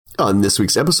On this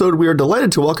week's episode, we are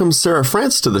delighted to welcome Sarah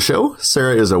France to the show.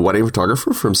 Sarah is a wedding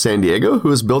photographer from San Diego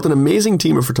who has built an amazing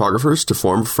team of photographers to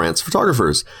form France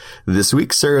Photographers. This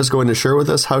week, Sarah is going to share with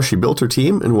us how she built her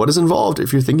team and what is involved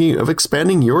if you're thinking of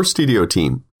expanding your studio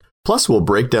team. Plus, we'll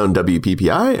break down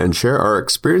WPPI and share our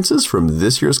experiences from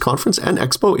this year's conference and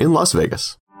expo in Las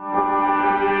Vegas.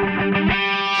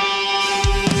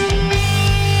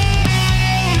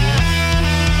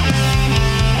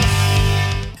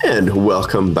 And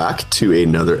welcome back to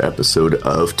another episode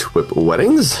of TWIP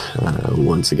Weddings.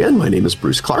 Once again, my name is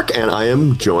Bruce Clark, and I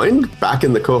am joined back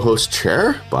in the co-host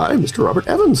chair by Mr. Robert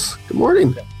Evans. Good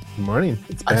morning. Good morning.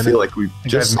 I feel like we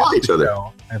just saw each other.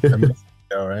 I've missed the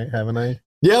show, right? Haven't I?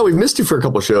 Yeah, we've missed you for a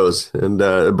couple of shows. And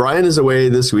Brian is away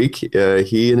this week.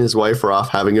 He and his wife are off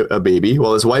having a baby.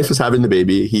 While his wife is having the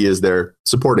baby, he is there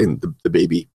supporting the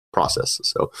baby process.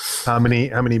 So how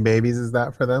many babies is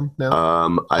that for them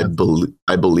now? I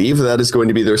believe that is going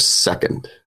to be their second.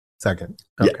 Okay.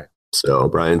 Yeah. So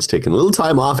Brian's taking a little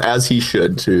time off, as he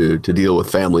should, to deal with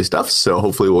family stuff. So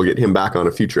hopefully we'll get him back on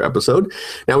a future episode.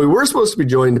 Now, we were supposed to be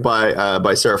joined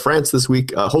by Sarah France this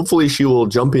week. Hopefully she will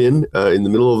jump in the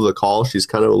middle of the call. She's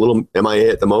kind of a little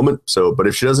MIA at the moment. But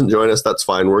if she doesn't join us, that's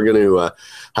fine. We're going to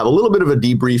have a little bit of a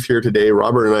debrief here today.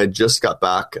 Robert and I just got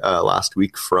back last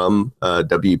week from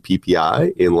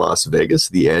WPPI in Las Vegas,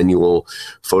 the annual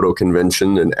photo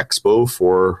convention and expo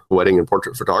for wedding and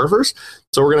portrait photographers.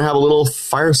 So we're going to have a little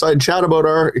fireside chat about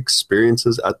our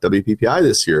experiences at WPPI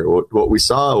this year, what we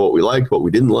saw, what we liked, what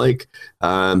we didn't like.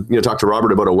 Talk to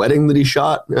Robert about a wedding that he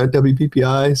shot at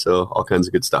WPPI, so all kinds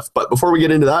of good stuff. But before we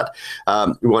get into that,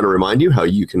 we want to remind you how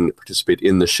you can participate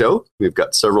in the show. We've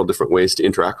got several different ways to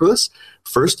interact with us.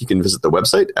 First, you can visit the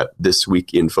website at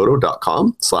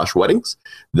thisweekinphoto.com/weddings.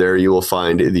 There you will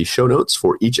find the show notes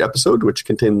for each episode, which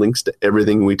contain links to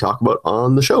everything we talk about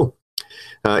on the show.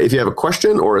 If you have a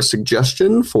question or a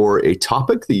suggestion for a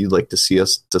topic that you'd like to see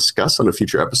us discuss on a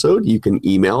future episode, you can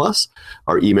email us.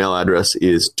 Our email address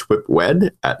is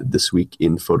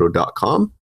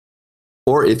twipwed@thisweekinphoto.com.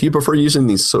 Or if you prefer using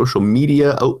these social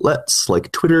media outlets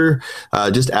like Twitter,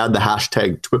 just add the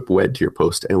hashtag TWIPWed to your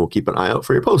post, and we'll keep an eye out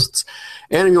for your posts.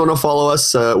 And if you want to follow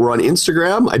us, we're on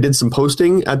Instagram. I did some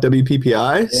posting at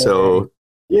WPPI, so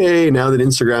yay, now that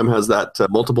Instagram has that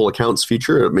multiple accounts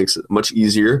feature, it makes it much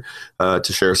easier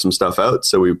to share some stuff out.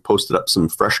 So we posted up some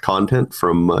fresh content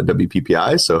from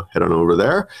WPPI, so head on over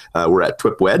there. We're at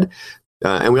TWIPWed.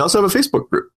 And we also have a Facebook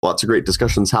group. Lots of great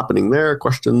discussions happening there,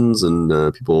 questions,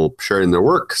 and people sharing their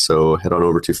work. So head on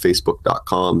over to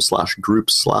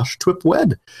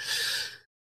facebook.com/groups/TWIPWed.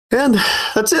 And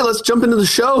that's it. Let's jump into the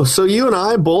show. So you and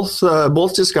I both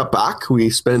just got back. We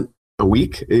spent a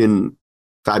week in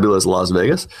fabulous Las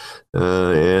Vegas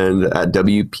and at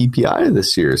WPPI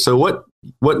this year. So what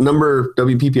number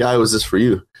WPPI was this for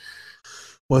you?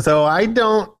 Well, so I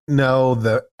don't know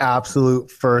the absolute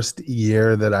first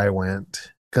year that I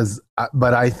went,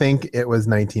 but I think it was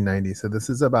 1990. So this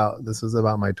was about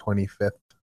my 25th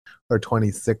or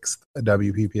 26th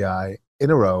WPPI in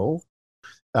a row.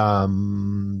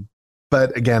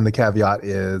 But again, the caveat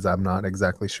is I'm not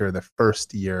exactly sure the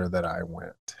first year that I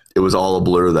went. It was all a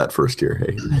blur that first year,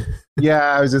 hey?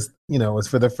 Yeah, I was just, it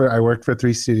was I worked for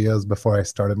 3 studios before I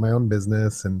started my own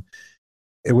business, and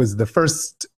it was the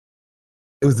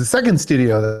second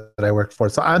studio that I worked for.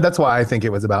 So that's why I think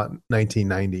it was about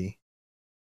 1990.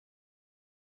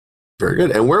 Very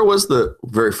good. And where was the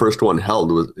very first one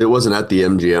held? It wasn't at the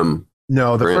MGM?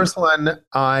 No, the first one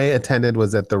I attended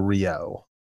was at the Rio.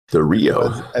 The Rio. I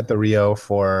was at the Rio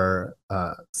for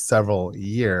several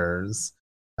years.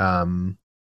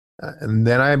 And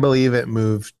then I believe it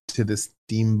moved to the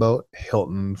Steamboat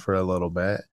Hilton for a little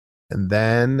bit. And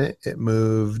then it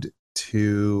moved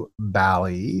to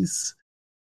Bally's.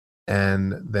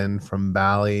 And then from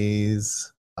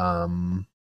Bally's, I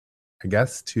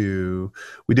guess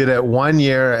we did it 1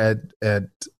 year at the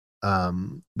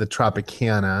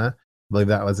Tropicana. I believe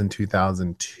that was in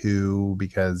 2002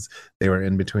 because they were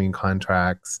in between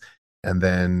contracts. And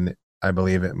then I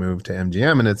believe it moved to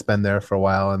MGM, and it's been there for a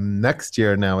while. And next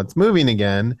year now it's moving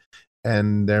again,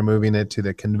 and they're moving it to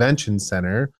the convention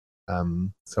center.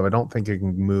 So I don't think it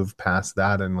can move past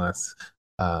that unless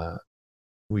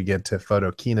we get to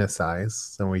Photokina size,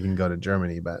 so we can go to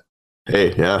Germany. But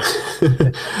hey, yeah.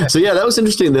 So yeah, that was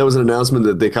interesting. There was an announcement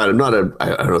that they kind of I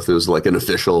don't know if it was like an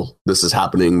official, this is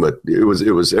happening, but it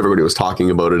was everybody was talking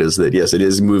about it, is that yes, it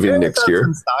is moving next year.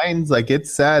 Some signs, like it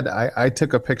said, I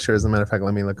took a picture, as a matter of fact,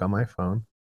 let me look on my phone,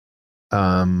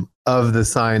 of the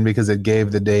sign, because it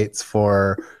gave the dates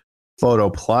for Photo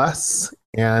Plus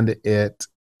and it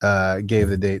gave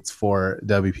the dates for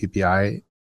WPPI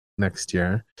next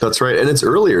year. That's right. And it's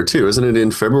earlier too, isn't it?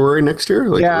 In February next year?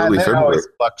 Like yeah, early it February. always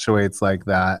fluctuates like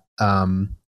that.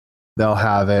 They'll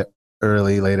have it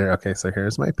early, later. Okay, so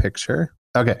here's my picture.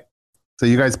 Okay, so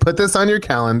you guys put this on your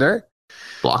calendar.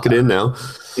 Block it in now.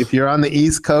 If you're on the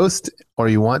East Coast or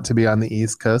you want to be on the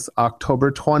East Coast,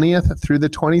 October 20th through the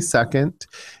 22nd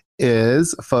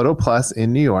is Photo Plus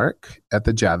in New York at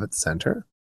the Javits Center.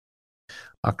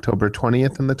 October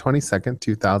 20th and the 22nd,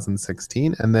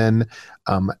 2016. And then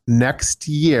next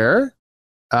year,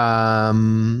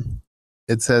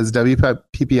 it says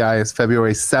WPPI is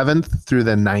February 7th through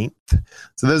the 9th.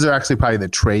 So those are actually probably the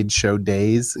trade show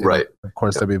days. Right. Of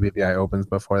course, WPPI opens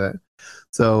before that.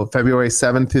 So February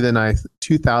 7th through the 9th,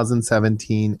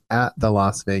 2017 at the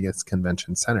Las Vegas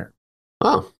Convention Center.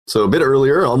 Oh, so a bit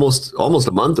earlier, almost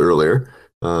a month earlier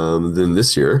than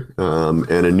this year, and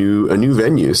a new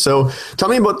venue. So tell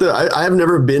me about I have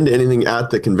never been to anything at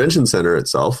the convention center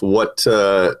itself.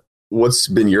 What's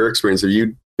been your experience? Have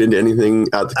you been to anything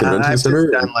at the convention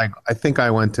center? I think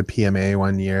I went to PMA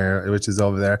one year, which is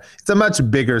over there. It's a much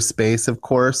bigger space, of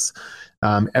course.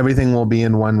 Everything will be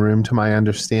in one room, to my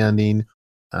understanding.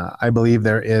 I believe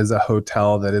there is a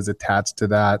hotel that is attached to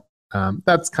that.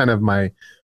 That's kind of my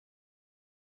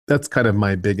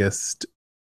biggest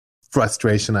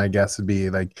frustration, I guess, would be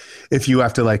like if you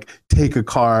have to like take a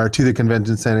car to the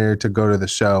convention center to go to the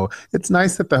show. It's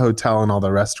nice that the hotel and all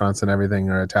the restaurants and everything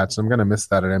are attached. I'm going to miss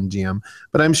that at MGM,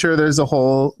 but I'm sure there's a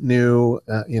whole new,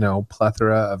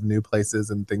 plethora of new places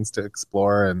and things to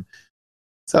explore. And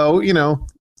so,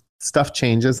 stuff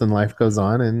changes and life goes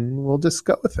on, and we'll just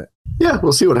go with it. Yeah,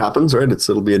 we'll see what happens, right?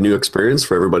 It'll be a new experience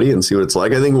for everybody and see what it's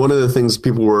like. I think one of the things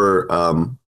people were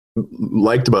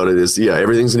liked about it is,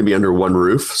 everything's going to be under one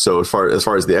roof. So as far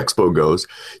as the expo goes,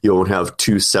 you won't have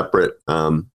two separate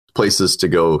places to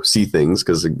go see things,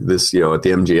 because this, at the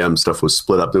MGM, stuff was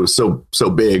split up. It was so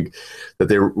big that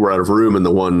they were out of room in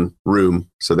the one room,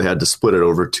 so they had to split it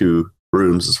over two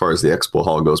rooms as far as the expo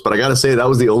hall goes. But I got to say, that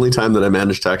was the only time that I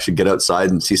managed to actually get outside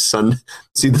and see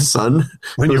the sun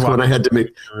when I had to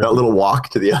make that little walk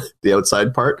to the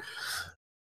outside part.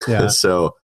 Yeah.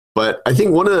 So, but I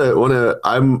think one of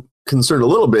I'm concerned a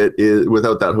little bit is,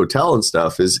 without that hotel and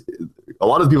stuff, is a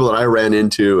lot of the people that I ran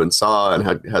into and saw and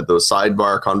had those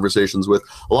sidebar conversations with,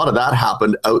 a lot of that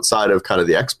happened outside of kind of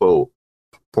the expo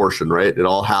portion, right? It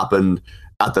all happened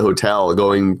at the hotel,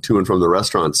 going to and from the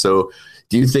restaurant. So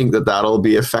do you think that that'll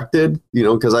be affected?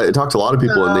 Because I talked to a lot of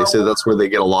people and they say that's where they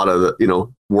get a lot of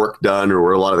the, work done, or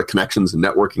where a lot of the connections and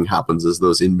networking happens, is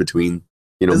those in between,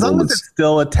 as moments. long as it's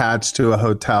still attached to a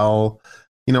hotel,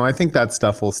 I think that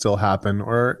stuff will still happen.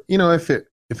 Or, if it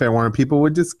weren't, people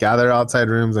would just gather outside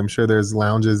rooms. I'm sure there's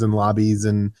lounges and lobbies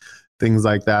and things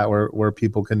like that where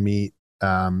people can meet.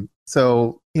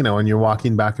 So, when you're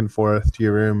walking back and forth to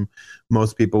your room,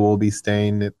 most people will be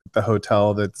staying at the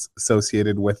hotel that's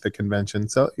associated with the convention.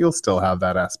 So you'll still have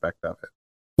that aspect of it.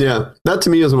 Yeah, that to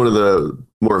me is one of the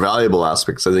more valuable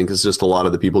aspects, I think, is just a lot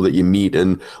of the people that you meet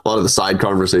and a lot of the side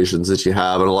conversations that you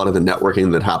have and a lot of the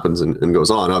networking that happens and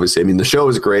goes on. Obviously, I mean, the show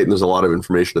is great and there's a lot of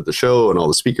information at the show and all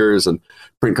the speakers and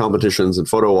print competitions and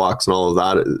photo walks and all of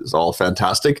that is all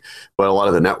fantastic. But a lot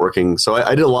of the networking. So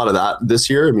I did a lot of that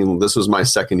this year. I mean, this was my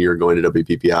second year going to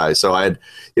WPPI. So I had,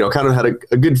 kind of had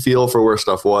a good feel for where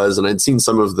stuff was. And I'd seen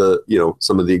some of the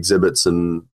exhibits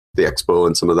and the expo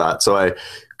and some of that. So I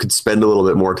could spend a little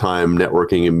bit more time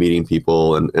networking and meeting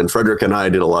people. And Frederick and I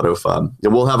did a lot of, and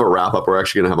we'll have a wrap up. We're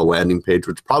actually going to have a landing page,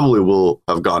 which probably will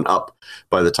have gone up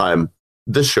by the time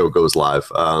this show goes live.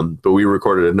 But we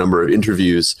recorded a number of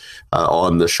interviews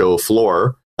on the show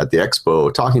floor at the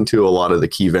expo, talking to a lot of the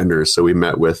key vendors. So we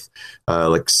met with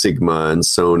like Sigma and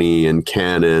Sony and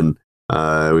Canon.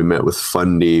 We met with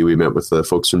Fundy. We met with the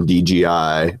folks from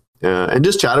DJI and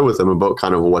just chatted with them about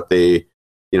kind of what they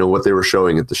were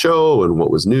showing at the show and what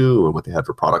was new and what they had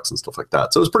for products and stuff like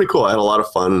that. So it was pretty cool. I had a lot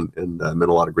of fun and met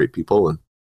a lot of great people and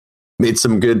made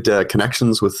some good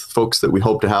connections with folks that we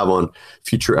hope to have on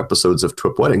future episodes of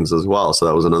TWIP Weddings as well. So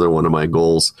that was another one of my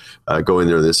goals going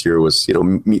there this year was,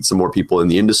 meet some more people in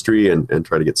the industry and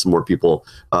try to get some more people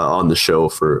on the show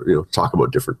for, talk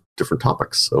about different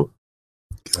topics. So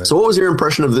what was your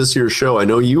impression of this year's show? I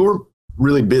know you were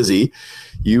really busy.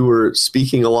 You were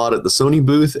speaking a lot at the Sony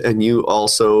booth, and you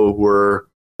also were,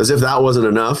 as if that wasn't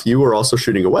enough, you were also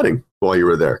shooting a wedding while you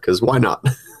were there, because why not?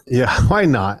 Yeah, why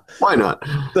not? Why not?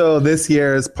 So this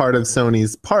year, as part of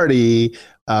Sony's party,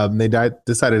 they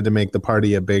decided to make the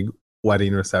party a big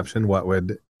wedding reception. What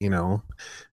would,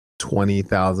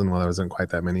 20,000. Well, there wasn't quite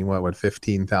that many. What would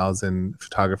 15,000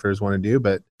 photographers want to do?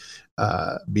 But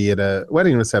be at a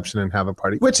wedding reception and have a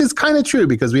party, which is kind of true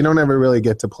because we don't ever really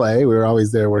get to play. We're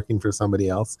always there working for somebody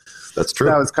else. That's true.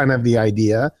 So that was kind of the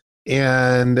idea.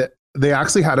 And they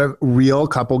actually had a real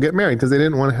couple get married because they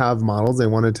didn't want to have models. They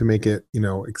wanted to make it,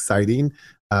 exciting.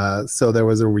 So there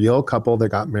was a real couple that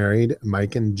got married,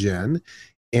 Mike and Jen.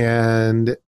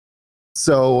 And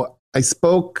so I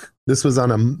spoke, this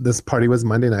party was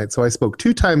Monday night. So I spoke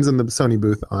 2 times in the Sony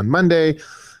booth on Monday.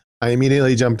 I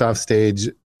immediately jumped off stage,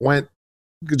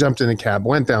 jumped in a cab,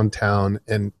 went downtown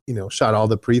and, shot all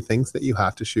the things that you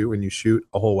have to shoot when you shoot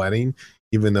a whole wedding.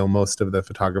 Even though most of the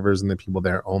photographers and the people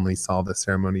there only saw the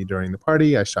ceremony during the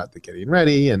party, I shot the getting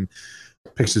ready and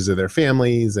pictures of their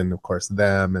families and of course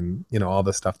them and, all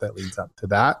the stuff that leads up to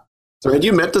that. So had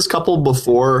you met this couple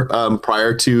before,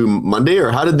 prior to Monday,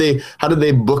 or how did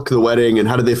they book the wedding and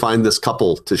how did they find this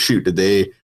couple to shoot? Did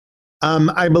they?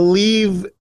 I believe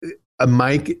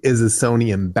Mike is a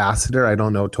Sony ambassador. I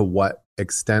don't know to what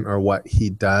extent or what he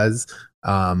does.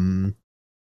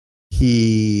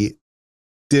 He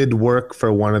did work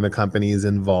for one of the companies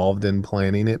involved in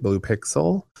planning it, Blue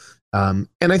Pixel. And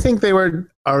I think they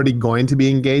were already going to be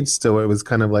engaged. So it was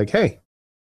kind of like, hey,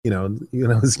 you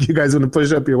guys want to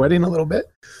push up your wedding a little bit?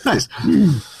 Nice.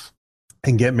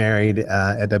 And get married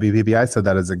at WPPI. So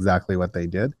that is exactly what they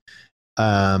did.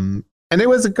 And it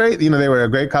was they were a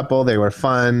great couple. They were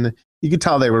fun. You could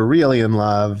tell they were really in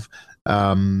love.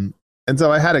 And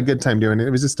so I had a good time doing it. It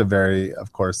was just a very,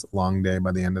 of course, long day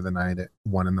by the end of the night at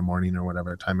 1 a.m. or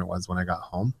whatever time it was when I got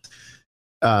home.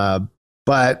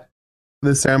 But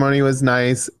the ceremony was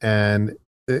nice and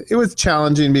it was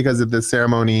challenging because of the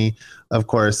ceremony. Of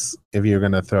course, if you're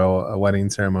going to throw a wedding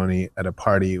ceremony at a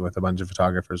party with a bunch of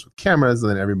photographers with cameras,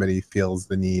 then everybody feels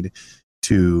the need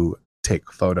to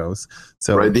take photos.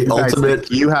 So right, the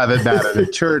ultimate. You have it bad at a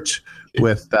church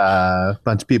with a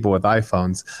bunch of people with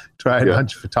iPhones. Try a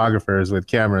bunch of photographers with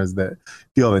cameras that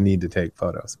feel the need to take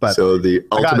photos. But so the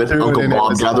ultimate Uncle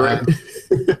Bob gathering.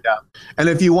 Yeah. And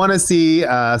if you want to see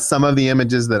some of the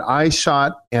images that I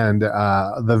shot and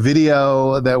the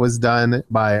video that was done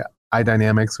by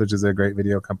iDynamics, which is a great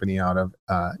video company out of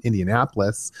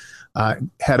Indianapolis,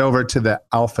 head over to the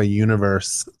Alpha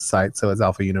Universe site. So it's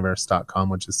alphauniverse.com,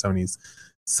 which is Sony's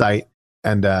site.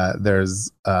 And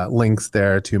there's links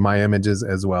there to my images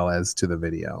as well as to the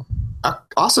video.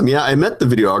 Awesome. Yeah, I met the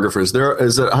videographers. There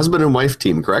is a husband and wife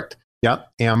team, correct?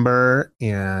 Yep. Amber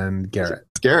and Garrett.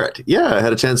 Yeah, I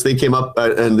had a chance. They came up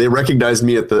and they recognized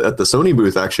me at the Sony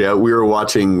booth. Actually, we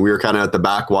were kind of at the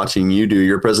back watching you do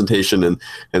your presentation, and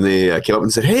they came up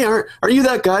and said, "Hey, are you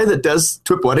that guy that does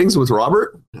Twip Weddings with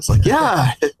Robert?" I was like,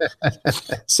 "Yeah."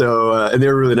 So, and they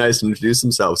were really nice and introduced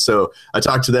themselves. So I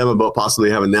talked to them about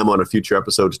possibly having them on a future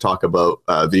episode to talk about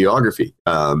videography,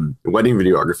 wedding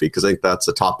videography, because I think that's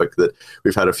a topic that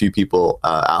we've had a few people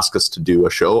ask us to do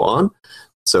a show on.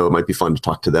 So it might be fun to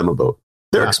talk to them about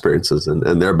their experiences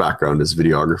and their background as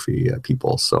videography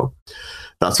people. So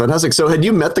that's fantastic. So had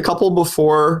you met the couple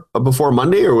before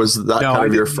Monday, or was that kind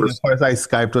of your first? Of course, I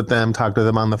Skyped with them, talked to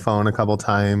them on the phone a couple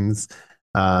times.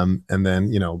 And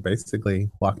then,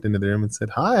 basically walked into the room and said,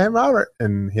 "Hi, I'm Robert,"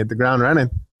 and hit the ground running.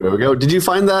 There we go. Did you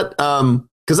find that,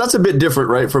 because that's a bit different,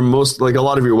 right? From most, like a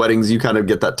lot of your weddings, you kind of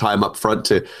get that time up front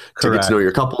to get to know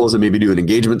your couples and maybe do an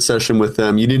engagement session with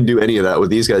them. You didn't do any of that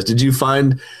with these guys. Did you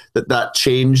find that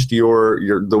changed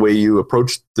the way you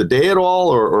approached the day at all,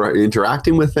 or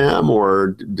interacting with them,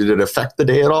 or did it affect the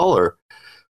day at all? Or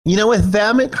with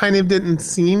them, it kind of didn't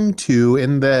seem to,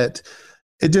 in that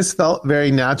it just felt very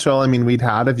natural. I mean, we'd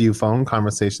had a few phone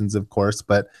conversations, of course,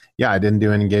 but yeah, I didn't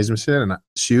do an engagement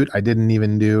shoot. I didn't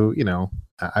even do,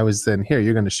 I was saying, "Here,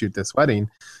 you're going to shoot this wedding."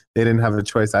 They didn't have a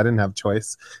choice. I didn't have a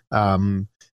choice.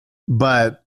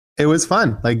 But it was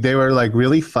fun. Like, they were like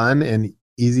really fun and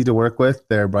easy to work with.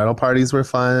 Their bridal parties were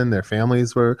fun. Their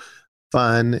families were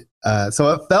fun.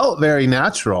 So it felt very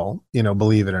natural,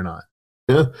 believe it or not.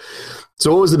 Yeah.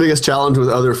 So what was the biggest challenge with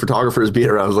other photographers being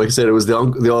around? Like I said, it was the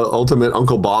ultimate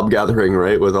Uncle Bob gathering,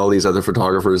 right? With all these other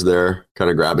photographers there kind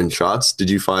of grabbing shots.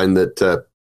 Did you find that...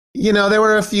 there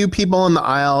were a few people in the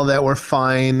aisle that were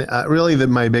fine. Really,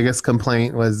 my biggest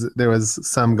complaint was there was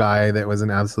some guy that was an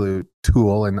absolute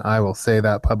tool, and I will say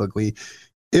that publicly.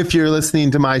 If you're listening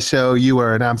to my show, you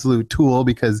are an absolute tool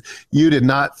because you did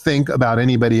not think about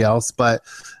anybody else. But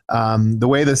the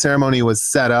way the ceremony was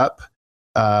set up,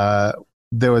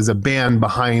 there was a band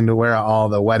behind where all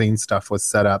the wedding stuff was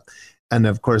set up. And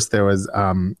of course, there was...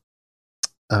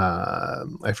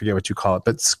 I forget what you call it,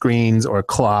 but screens or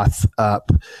cloth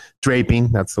up,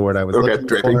 draping. That's the word I was looking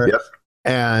draping, for. Yep.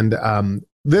 And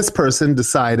this person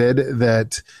decided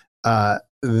that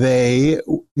they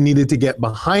needed to get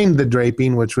behind the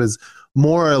draping, which was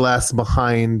more or less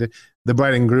behind the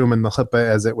bride and groom and the chuppah,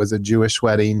 as it was a Jewish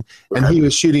wedding. And he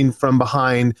was shooting from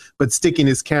behind, but sticking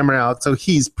his camera out. So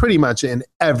he's pretty much in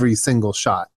every single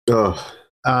shot. Oh.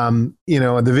 You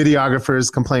know, the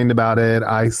videographers complained about it.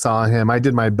 I saw him. I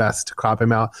did my best to crop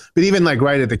him out. But even like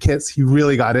right at the kiss, he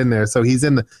really got in there. So he's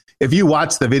in the, if you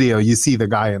watch the video, you see the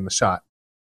guy in the shot.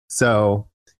 So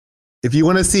if you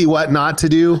want to see what not to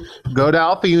do, go to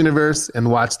Alpha Universe and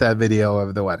watch that video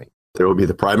of the wedding. There will be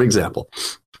the prime example.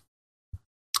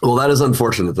 Well, that is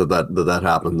unfortunate that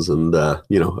happens. And,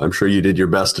 you know, I'm sure you did your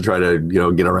best to try to, you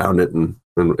know, get around it and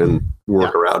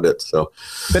work around it. So,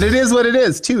 but it is what it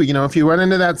is too. You know, if you run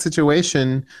into that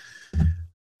situation,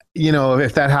 you know,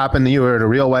 if that happened, you were at a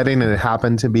real wedding and it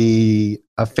happened to be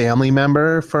a family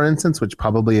member, for instance, which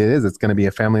probably it is, it's going to be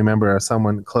a family member or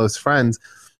someone close friends.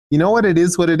 You know what, it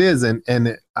is what it is.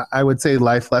 And I would say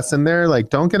life lesson there, like,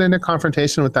 don't get into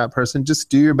confrontation with that person. Just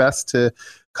do your best to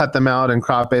cut them out and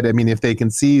crop it. I mean, if they can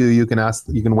see you, you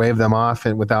can wave them off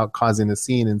and without causing a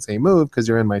scene and say, move, because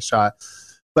you're in my shot.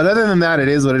 But other than that, it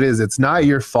is what it is. It's not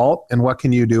your fault. And what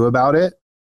can you do about it?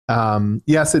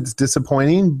 Yes, it's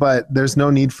disappointing, but there's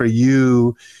no need for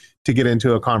you to get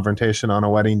into a confrontation on a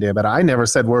wedding day. But I never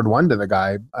said word one to the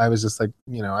guy. I was just like,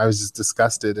 you know, I was just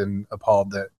disgusted and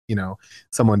appalled that, you know,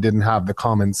 someone didn't have the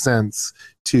common sense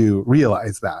to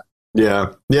realize that.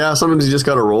 Yeah. Yeah. Sometimes you just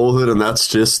got to roll with it. And that's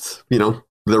just, you know,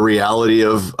 the reality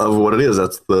of what it is.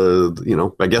 That's the, you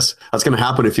know, I guess that's going to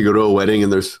happen if you go to a wedding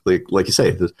and there's like you say,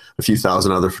 there's a few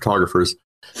thousand other photographers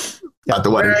at the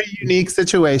wedding. Very unique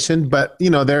situation, but you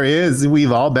know,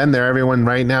 we've all been there. Everyone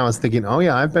right now is thinking, oh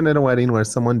yeah, I've been at a wedding where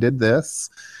someone did this.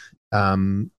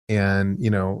 And you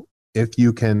know, if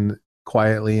you can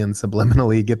quietly and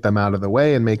subliminally get them out of the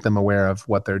way and make them aware of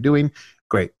what they're doing,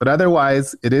 great. But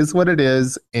otherwise, it is what it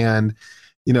is. And,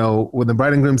 you know, when the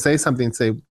bride and groom say something,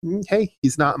 say, hey,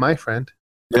 he's not my friend.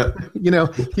 Yeah. You know,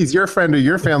 he's your friend or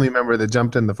your family member that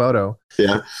jumped in the photo.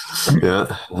 Yeah.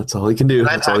 Yeah. That's all he can do.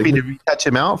 I'm happy to retouch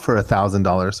him out for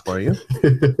 $1,000 for you.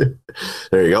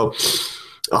 There you go.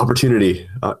 Opportunity.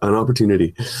 An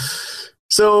opportunity.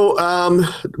 So,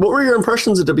 what were your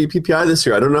impressions at WPPI this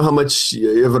year? I don't know how much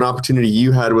of an opportunity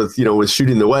you had with, you know, with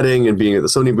shooting the wedding and being at the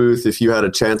Sony booth. If you had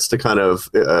a chance to kind of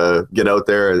get out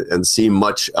there and see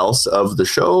much else of the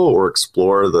show or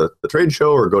explore the trade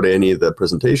show or go to any of the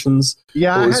presentations.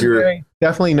 Yeah, I had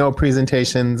definitely no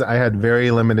presentations. I had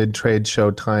very limited trade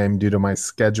show time due to my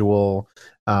schedule.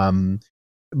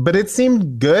 But it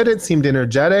seemed good. It seemed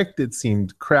energetic. It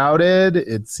seemed crowded.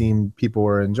 It seemed people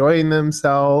were enjoying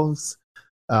themselves.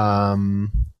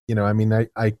 You know, I mean,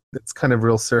 I it's kind of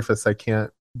real surface. I can't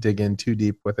dig in too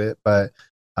deep with it, but,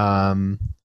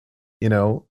 you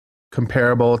know,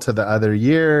 comparable to the other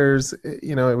years,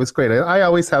 you know, it was great. I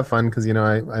always have fun because, you know,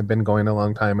 I've been going a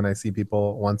long time and I see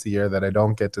people once a year that I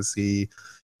don't get to see,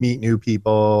 meet new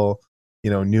people,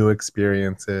 you know, new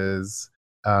experiences.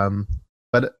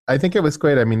 But I think it was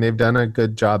great. I mean, they've done a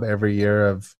good job every year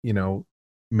of, you know,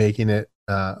 making it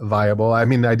viable. I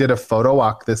mean, I did a photo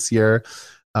walk this year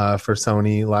for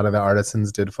Sony. A lot of the artisans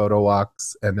did photo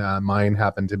walks, and mine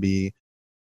happened to be,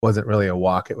 wasn't really a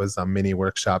walk. It was a mini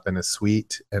workshop in a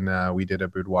suite, and we did a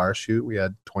boudoir shoot. We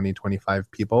had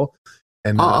 25 people.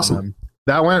 And awesome.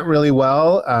 That went really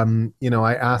well. You know,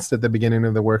 I asked at the beginning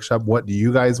of the workshop, what do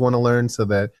you guys want to learn? So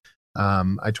that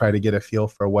I try to get a feel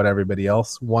for what everybody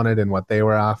else wanted and what they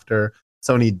were after.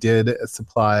 Sony did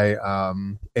supply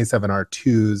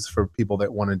A7R2s for people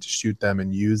that wanted to shoot them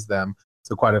and use them.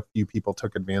 So quite a few people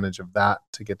took advantage of that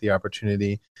to get the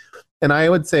opportunity. And I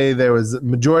would say there was a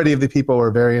majority of the people were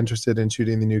very interested in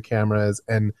shooting the new cameras.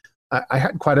 And I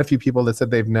had quite a few people that said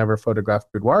they've never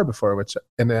photographed boudoir before, which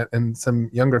and some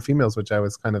younger females, which I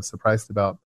was kind of surprised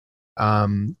about.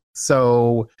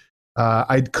 So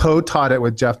I co-taught it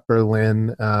with Jeff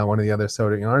Berlin, one of the other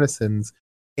soldering artisans.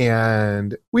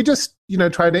 And we just, you know,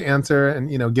 tried to answer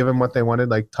and, you know, give them what they wanted,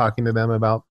 like talking to them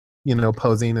about, you know,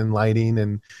 posing and lighting.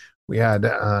 And we had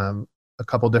a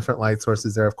couple different light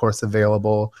sources there, of course,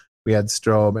 available. We had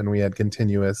strobe and we had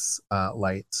continuous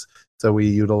lights. So we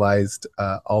utilized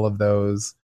all of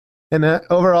those. And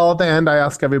overall, at the end, I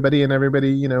asked everybody, and everybody,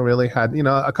 you know, really had, you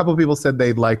know, a couple of people said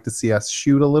they'd like to see us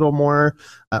shoot a little more,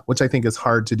 which I think is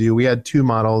hard to do. We had 2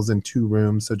 models in 2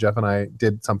 rooms, so Jeff and I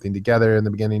did something together in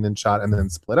the beginning and shot, and then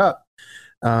split up.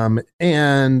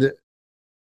 And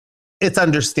it's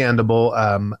understandable.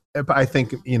 I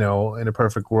think, you know, in a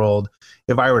perfect world,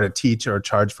 if I were to teach or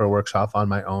charge for a workshop on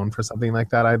my own for something like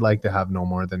that, I'd like to have no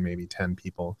more than maybe 10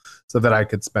 people so that I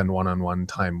could spend one-on-one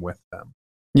time with them.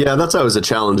 Yeah, that's always a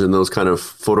challenge in those kind of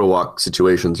photo walk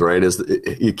situations, right? Is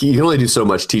you can only do so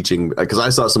much teaching, because I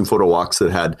saw some photo walks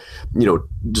that had,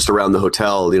 just around the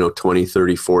hotel, 20,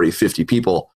 30, 40, 50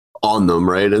 people on them,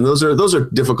 right? And those are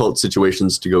difficult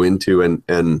situations to go into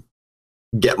and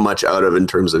get much out of, in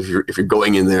terms of if you're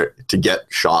going in there to get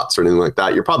shots or anything like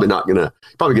that. You're probably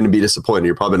gonna be disappointed.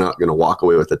 You're probably not gonna walk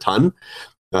away with a ton.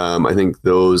 I think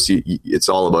it's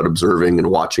all about observing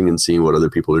and watching and seeing what other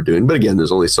people are doing. But again,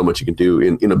 there's only so much you can do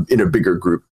in a bigger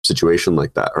group situation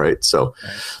like that, right? So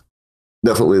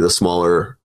definitely the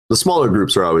smaller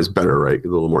groups are always better, right? A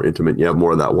little more intimate. You have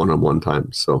more of that one-on-one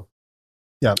time. So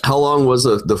yeah. How long was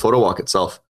the photo walk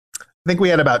itself? I think we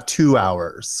had about 2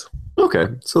 hours. Okay,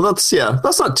 so that's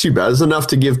not too bad. It's enough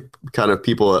to give kind of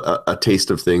people a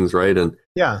taste of things, right? And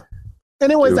yeah.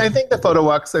 And it was, I think the photo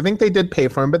walks, I think they did pay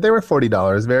for them, but they were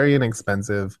 $40, very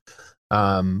inexpensive.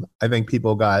 I think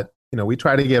people got, we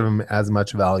try to give them as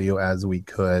much value as we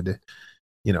could,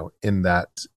 in that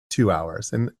 2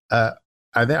 hours. And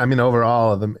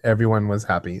overall of them, everyone was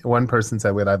happy. One person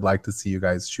said, I'd like to see you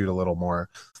guys shoot a little more,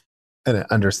 and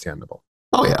understandable.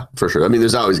 Oh yeah, for sure. I mean,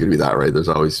 there's always going to be that, right? There's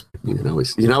always, you can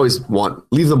always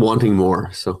leave them wanting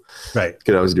more. So right. You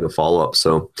could always do a follow up.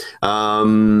 So,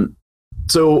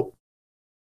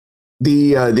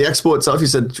 The expo itself, you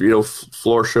said,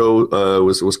 floor show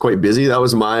was quite busy. That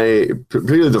was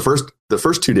particularly the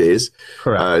first 2 days.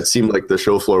 Correct. It seemed like the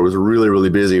show floor was really, really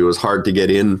busy. It was hard to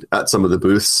get in at some of the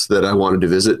booths that I wanted to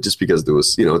visit, just because there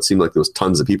was, it seemed like there was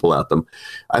tons of people at them.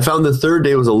 I found the third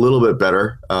day was a little bit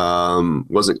better.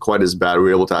 Wasn't quite as bad. We were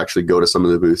able to actually go to some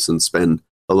of the booths and spend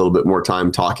a little bit more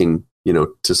time talking,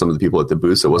 to some of the people at the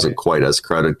booths. It wasn't quite as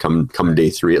crowded come day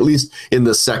 3, at least in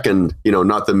the second,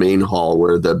 not the main hall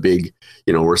where the big,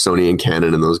 where Sony and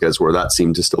Canon and those guys were. That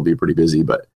seemed to still be pretty busy,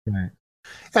 but. Right.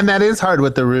 And that is hard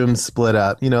with the rooms split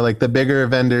up, like the bigger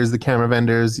vendors, the camera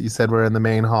vendors, you said were in the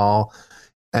main hall,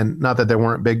 and not that there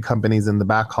weren't big companies in the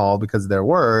back hall, because there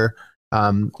were,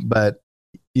 but,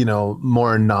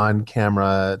 more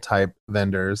non-camera type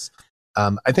vendors.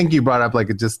 I think you brought up,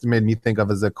 it just made me think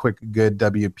of as a quick, good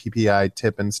WPPI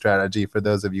tip and strategy for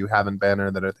those of you who haven't been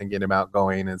or that are thinking about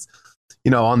going is,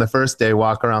 on the first day,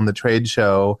 walk around the trade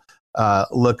show,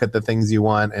 look at the things you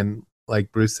want. And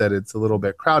like Bruce said, it's a little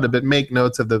bit crowded, but make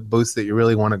notes of the booths that you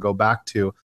really want to go back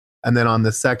to. And then on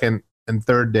the second and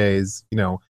third days,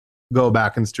 go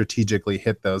back and strategically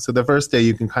hit those. So the first day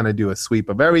you can kind of do a sweep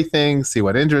of everything, see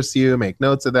what interests you, make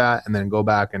notes of that, and then go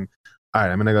back and, all right,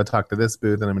 I'm going to go talk to this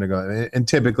booth, and I'm going to go. And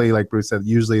typically, like Bruce said,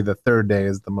 usually the third day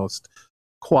is the most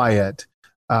quiet,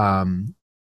 but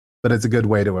it's a good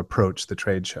way to approach the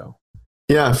trade show.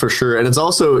 Yeah, for sure. And it's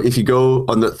also, if you go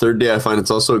on the third day, I find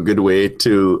it's also a good way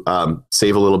to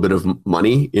save a little bit of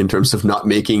money in terms of not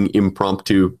making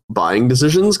impromptu buying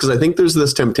decisions. Because I think there's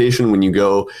this temptation when you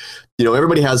go,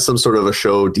 everybody has some sort of a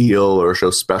show deal or a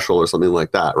show special or something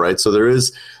like that, right? So there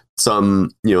is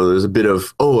some, there's a bit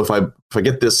of, if I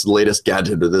get this latest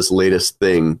gadget or this latest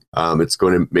thing, it's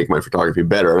going to make my photography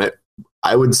better. And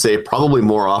I would say probably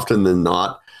more often than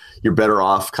not, you're better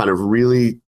off kind of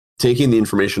really taking the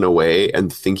information away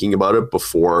and thinking about it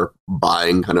before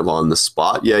buying kind of on the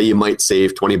spot. Yeah, you might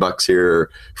save $20 here,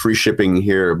 free shipping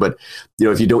here, but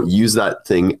if you don't use that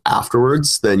thing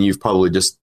afterwards, then you've probably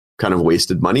just kind of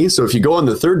wasted money. So if you go on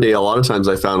the third day, a lot of times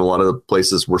I found a lot of the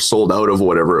places were sold out of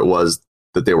whatever it was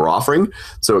that they were offering.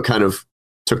 So it kind of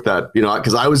took that,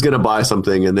 because I was going to buy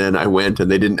something and then I went and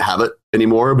they didn't have it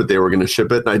anymore, but they were going to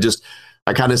ship it. And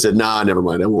I kind of said, nah, never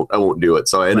mind. I won't do it.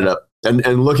 So I ended up,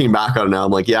 and looking back on it now,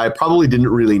 I'm like, yeah, I probably didn't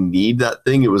really need that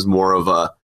thing. It was more of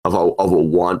a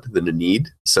want than a need.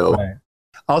 So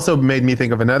also made me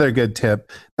think of another good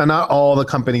tip. Now, not all the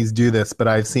companies do this, but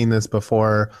I've seen this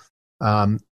before.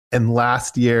 And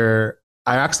last year,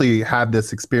 I actually had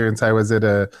this experience. I was at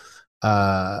a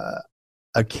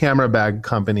camera bag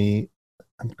company.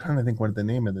 I'm trying to think what the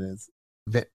name of it is.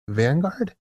 Vanguard?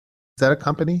 Is that a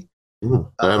company?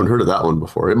 I haven't heard of that one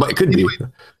before. It could be.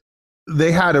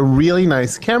 They had a really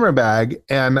nice camera bag,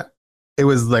 and it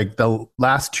was like the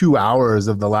last 2 hours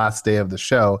of the last day of the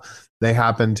show. They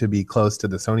happened to be close to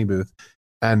the Sony booth,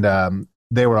 and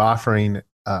they were offering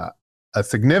a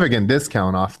significant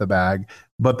discount off the bag,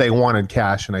 but they wanted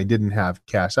cash, and I didn't have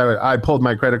cash. I pulled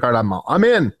my credit card. I'm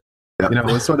in. Yep. It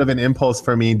was sort of an impulse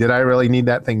for me. Did I really need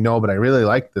that thing? No, but I really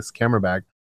liked this camera bag.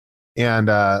 And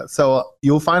so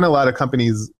you'll find a lot of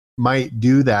companies might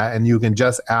do that, and you can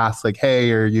just ask, like,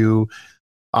 hey, are you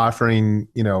offering,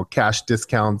 cash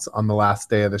discounts on the last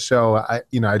day of the show?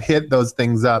 I'd hit those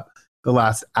things up the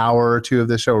last hour or two of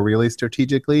the show really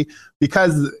strategically,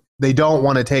 because they don't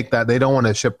want to take that. They don't want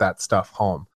to ship that stuff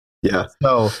home. Yeah.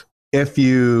 So if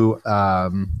you,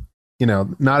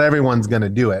 not everyone's going to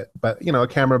do it, but, a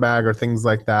camera bag or things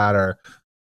like that, or,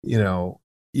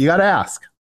 you got to ask.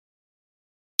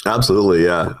 Absolutely.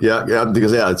 Yeah.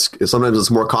 Because it's sometimes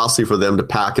it's more costly for them to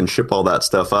pack and ship all that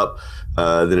stuff up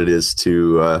than it is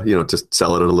to, to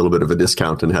sell it at a little bit of a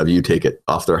discount and have you take it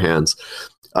off their hands.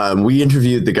 We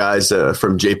interviewed the guys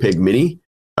from JPEG Mini.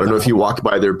 I don't know if you walked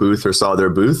by their booth or saw their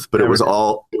booth, but it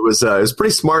was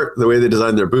pretty smart the way they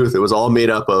designed their booth. It was all made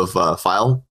up of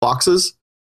file boxes,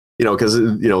 because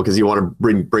you want to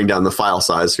bring down the file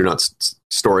size. So you're not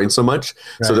storing so much.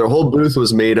 Right. So their whole booth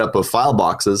was made up of file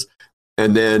boxes.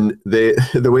 And then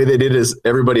the way they did is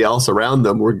everybody else around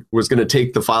them was going to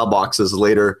take the file boxes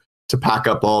later to pack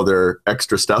up all their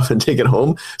extra stuff and take it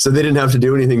home. So they didn't have to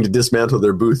do anything to dismantle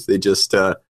their booth. They just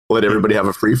let everybody have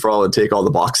a free for all and take all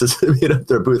the boxes that made up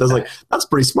their booth. I was like, that's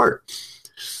pretty smart.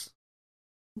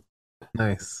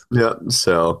 Nice. Yeah.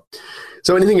 So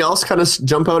anything else kind of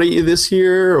jump out at you this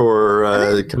year, or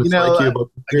kind of strike you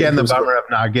about again the bummer of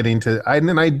not getting to?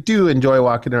 I do enjoy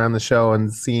walking around the show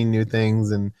and seeing new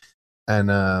things and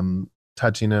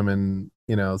touching them and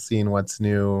seeing what's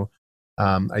new.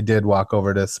 I did walk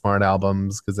over to Smart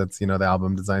Albums because that's the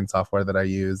album design software that I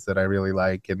use that I really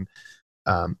like, and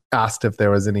asked if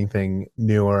there was anything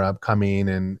new or upcoming,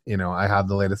 and I have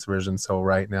the latest version, so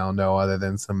right now no, other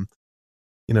than some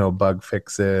bug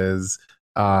fixes.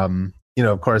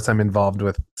 Of course I'm involved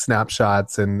with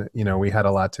Snapshots, and we had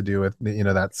a lot to do with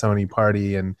that Sony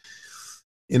party and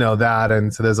that,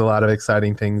 and so there's a lot of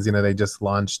exciting things. They just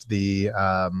launched the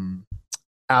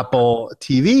Apple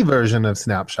TV version of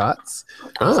Snapshots.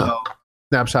 So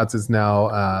Snapshots is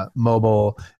now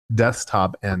mobile,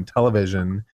 desktop, and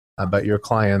television, but your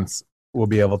clients will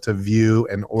be able to view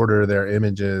and order their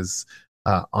images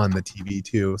on the TV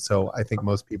too. So I think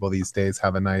most people these days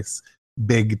have a nice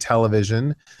big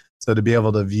television. So to be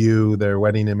able to view their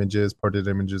wedding images, portrait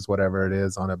images, whatever it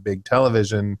is, on a big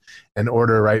television and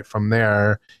order right from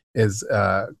there is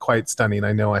quite stunning.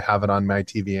 I know I have it on my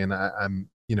TV, and I'm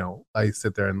I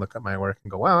sit there and look at my work and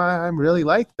go, wow, I really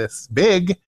like this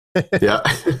big. Yeah.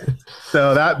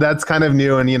 So that's kind of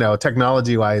new and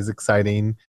technology wise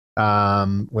exciting,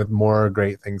 with more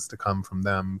great things to come from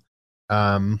them.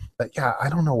 But yeah, I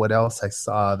don't know what else I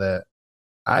saw that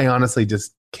I honestly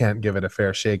just can't give it a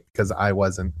fair shake because I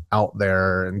wasn't out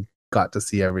there and got to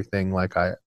see everything like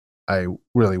I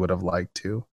really would have liked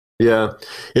to. Yeah,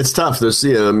 it's tough. There's,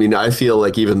 I feel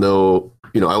like even though,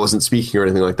 I wasn't speaking or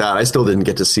anything like that, I still didn't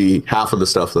get to see half of the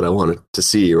stuff that I wanted to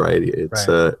see, right? It's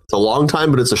a long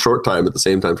time, but it's a short time at the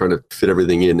same time, trying to fit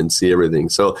everything in and see everything.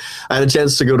 So I had a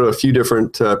chance to go to a few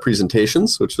different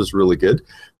presentations, which was really good.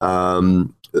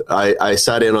 I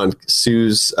sat in on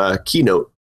Sue's keynote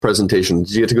presentation.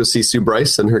 Did you get to go see Sue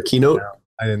Bryce and her keynote? No,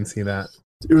 I didn't see that.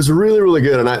 It was really, really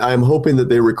good, and I'm hoping that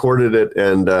they recorded it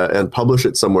and publish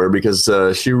it somewhere, because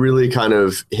she really kind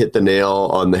of hit the nail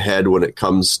on the head when it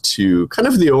comes to kind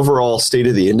of the overall state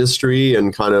of the industry,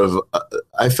 and kind of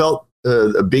I felt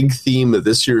a big theme of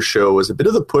this year's show was a bit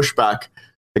of the pushback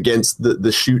against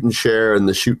the shoot and share and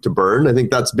the shoot to burn. I think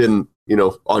that's been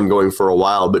ongoing for a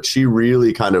while, but she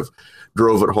really kind of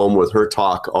drove it home with her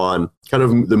talk on kind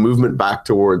of the movement back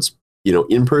towards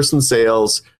in-person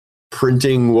sales,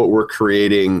 printing what we're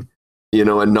creating,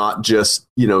 and not just,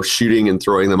 shooting and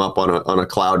throwing them up on a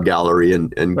cloud gallery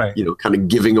and right. Kind of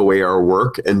giving away our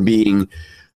work and being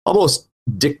almost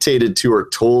dictated to or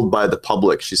told by the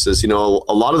public. She says, a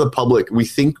lot of the public, we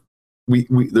think we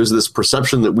there's this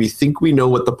perception that we think we know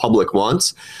what the public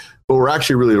wants, but we're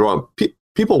actually really wrong.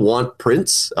 People want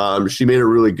prints. She made a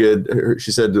really good,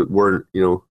 she said that we're,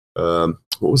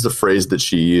 what was the phrase that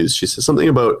she used? She said something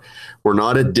about, we're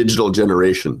not a digital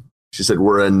generation. She said,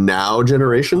 we're a now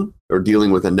generation, or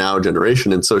dealing with a now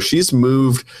generation. And so she's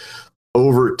moved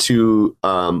over to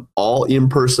all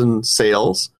in-person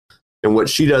sales. And what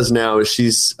she does now is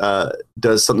she's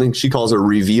does something she calls a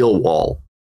reveal wall.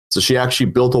 So she actually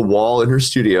built a wall in her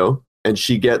studio, and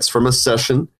she gets from a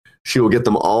session, she will get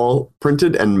them all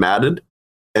printed and matted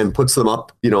and puts them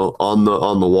up, on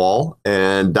the wall.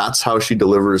 And that's how she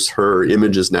delivers her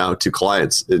images now to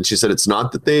clients. And she said, it's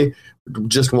not that they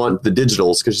just want the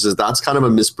digitals, because she says that's kind of a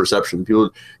misperception. People,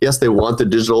 yes, they want the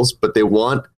digitals, but they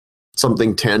want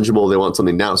something tangible. They want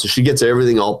something now. So she gets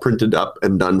everything all printed up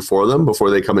and done for them before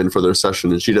they come in for their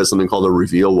session. And she does something called a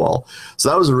reveal wall. So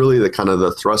that was really the kind of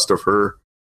the thrust of her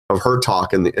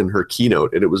talk and her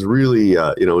keynote. And it was really,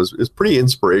 it was pretty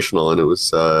inspirational. And it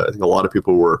was, I think a lot of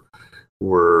people were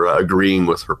agreeing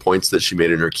with her points that she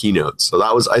made in her keynote. So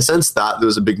I sensed that there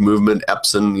was a big movement.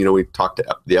 Epson, we talked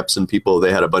to the Epson people.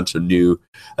 They had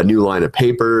a new line of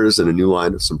papers and a new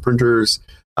line of some printers.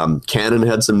 Canon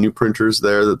had some new printers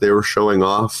there that they were showing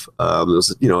off. There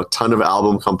was, a ton of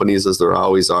album companies, as there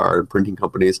always are, and printing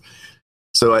companies.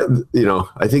 So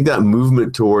I think that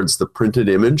movement towards the printed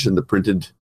image and the printed,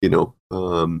 the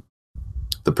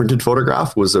printed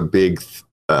photograph was a big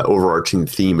overarching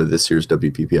theme of this year's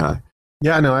WPPI.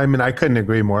 Yeah, no, I mean, I couldn't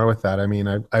agree more with that. I mean,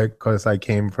 of course, I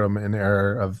came from an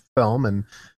era of film, and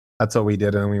that's what we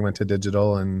did, and we went to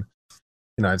digital. And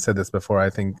I've said this before. I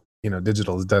think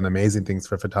digital has done amazing things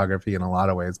for photography in a lot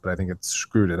of ways, but I think it's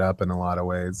screwed it up in a lot of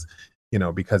ways.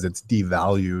 Because it's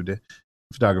devalued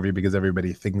photography because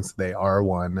everybody thinks they are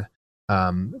one,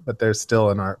 but there's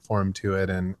still an art form to it,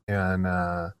 and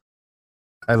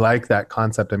I like that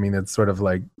concept. I mean, it's sort of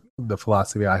like the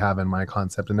philosophy I have in my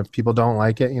concept. And if people don't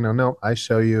like it, no, I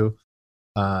show you,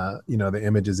 the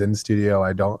images in studio.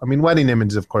 Wedding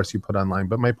images, of course, you put online,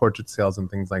 but my portrait sales and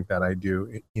things like that, I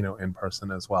do, in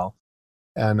person as well.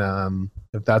 And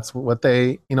if that's what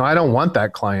they, I don't want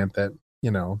that client that,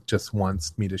 just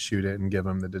wants me to shoot it and give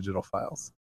them the digital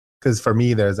files. Because for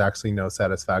me, there's actually no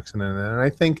satisfaction in it. And I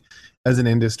think as an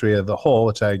industry as a whole,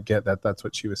 which I get that that's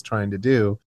what she was trying to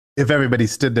do, if everybody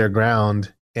stood their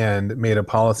ground and made a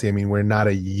policy, I mean, we're not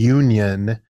a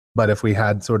union, but if we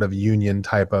had sort of union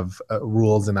type of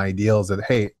rules and ideals that,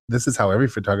 hey, this is how every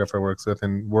photographer works with,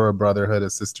 and we're a brotherhood, a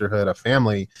sisterhood, a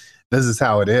family, this is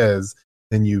how it is,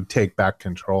 then you take back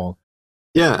control.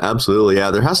 Yeah, absolutely. Yeah,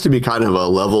 there has to be kind of a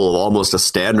level of almost a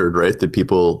standard, right, that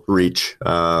people reach.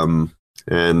 So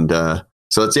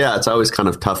it's always kind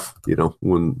of tough,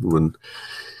 when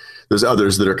there's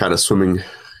others that are kind of swimming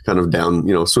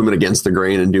against the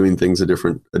grain and doing things a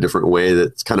different way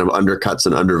that's kind of undercuts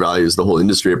and undervalues the whole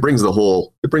industry. It brings kind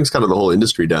of the whole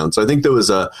industry down. So I think there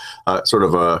was a sort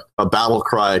of a battle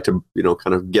cry to,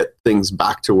 kind of get things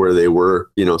back to where they were,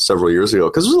 several years ago.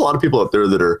 Because there's a lot of people out there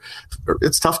that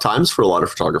it's tough times for a lot of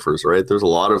photographers, right? There's a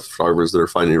lot of photographers that are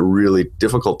finding it really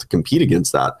difficult to compete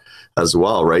against that as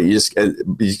well, right?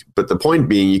 But the point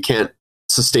being, you can't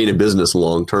sustain a business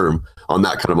long term on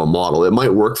that kind of a model. It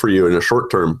might work for you in a short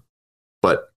term,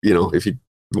 but if you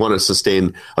want to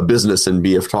sustain a business and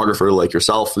be a photographer like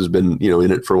yourself who's been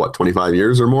in it for 25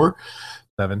 years or more,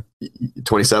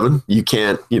 27, you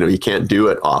can't do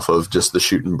it off of just the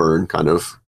shoot and burn kind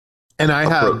of. And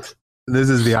this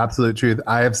is the absolute truth,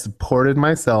 I have supported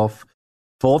myself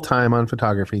full time on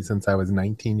photography since I was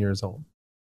 19 years old.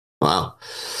 Wow.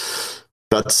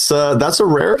 That's a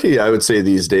rarity, I would say,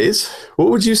 these days. What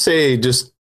would you say,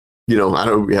 just, we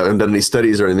haven't done any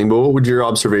studies or anything, but what would your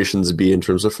observations be in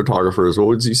terms of photographers? What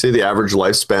would you say the average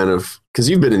lifespan of, because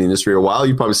you've been in the industry a while,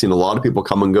 you've probably seen a lot of people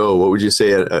come and go. What would you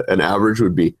say an average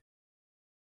would be?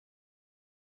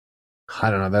 I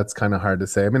don't know. That's kind of hard to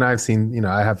say. I mean, I've seen,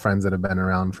 I have friends that have been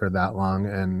around for that long,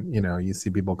 and, you see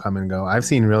people come and go. I've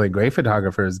seen really great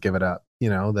photographers give it up,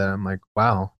 that I'm like,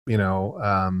 wow,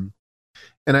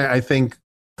 and I think,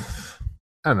 I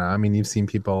don't know. I mean, you've seen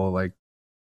people like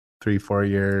 3-4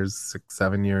 years,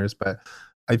 6-7 years, but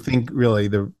I think really I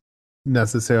don't know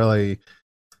if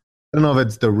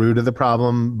it's the root of the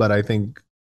problem, but I think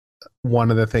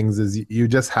one of the things is you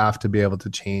just have to be able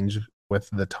to change with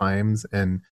the times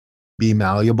and be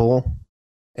malleable.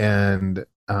 And,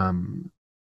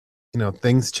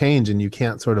 things change, and you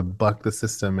can't sort of buck the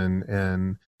system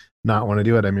and not want to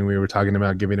do it. I mean, we were talking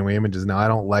about giving away images. Now, I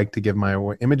don't like to give my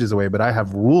images away, but I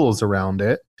have rules around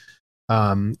it.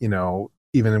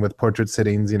 Even with portrait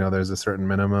sittings, there's a certain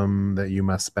minimum that you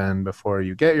must spend before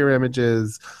you get your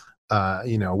images.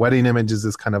 Wedding images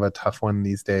is kind of a tough one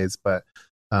these days, but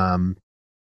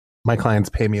my clients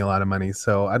pay me a lot of money,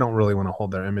 so I don't really want to hold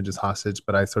their images hostage,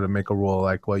 but I sort of make a rule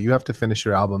like, well, you have to finish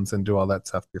your albums and do all that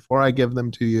stuff before I give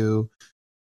them to you.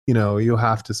 You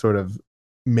have to sort of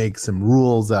make some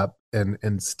rules up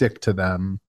and stick to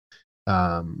them.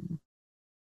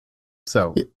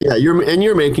 So yeah,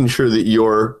 you're making sure that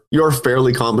you're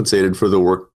fairly compensated for the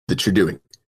work that you're doing.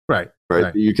 Right.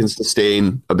 You can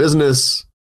sustain a business,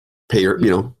 pay your,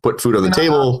 put food on the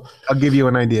table. I'll give you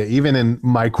an idea. Even in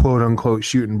my quote unquote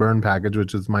shoot and burn package,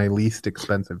 which is my least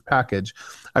expensive package,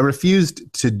 I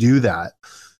refused to do that.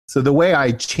 So the way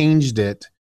I changed it,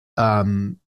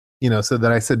 so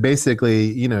that I said, basically,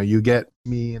 you get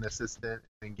me an assistant,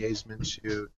 engagement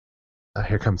shoot.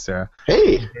 Here comes Sarah.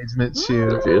 Hey. Engagement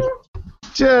shoot.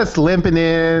 Just limping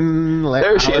in.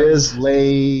 There she is.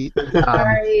 Late.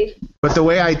 Sorry. But the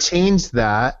way I changed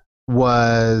that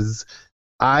was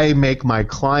I make my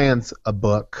clients a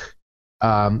book,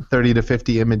 30 to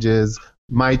 50 images,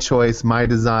 my choice, my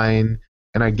design,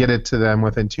 and I get it to them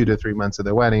within 2 to 3 months of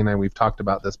their wedding. And we've talked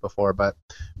about this before, but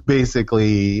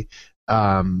basically,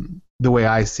 the way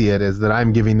I see it is that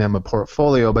I'm giving them a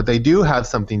portfolio, but they do have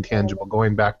something tangible,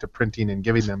 going back to printing and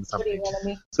giving them something.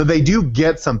 So they do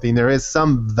get something. There is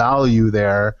some value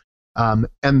there.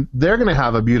 And they're going to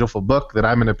have a beautiful book that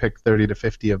I'm going to pick 30 to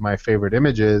 50 of my favorite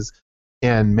images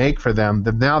and make for them.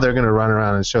 That now they're going to run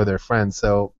around and show their friends.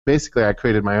 So basically, I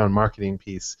created my own marketing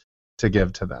piece to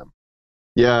give to them.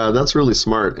 Yeah, that's really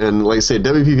smart. And like I say,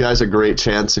 WPPI is a great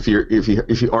chance if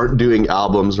you aren't doing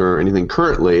albums or anything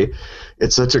currently.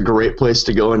 It's such a great place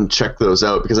to go and check those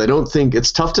out, because I don't think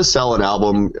it's tough to sell an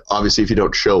album. Obviously, if you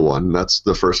don't show one, that's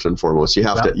the first and foremost. You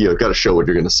have to, got to show what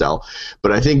you're going to sell.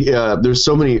 But I think there's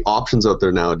so many options out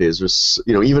there nowadays. There's,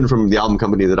 even from the album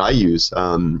company that I use,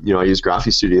 I use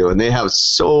Graphy Studio, and they have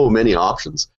so many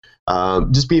options.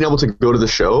 Just being able to go to the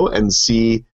show and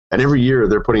see. And every year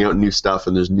they're putting out new stuff,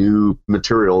 and there's new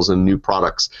materials and new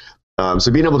products. So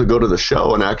being able to go to the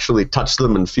show and actually touch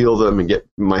them and feel them and get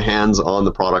my hands on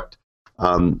the product,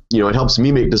 it helps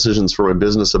me make decisions for my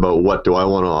business about what do I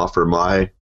want to offer my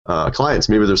clients.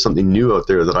 Maybe there's something new out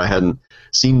there that I hadn't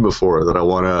seen before that I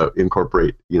want to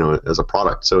incorporate, as a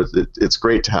product. So it's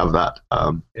great to have that.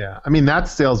 Yeah, I mean, that's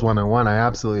sales 101. I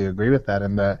absolutely agree with that.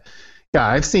 And yeah,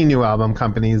 I've seen new album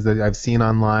companies that I've seen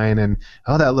online, and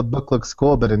that book looks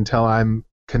cool, but until I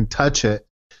can touch it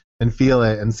and feel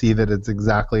it and see that it's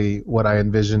exactly what I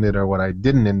envisioned it or what I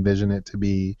didn't envision it to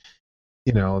be,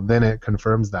 then it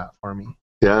confirms that for me.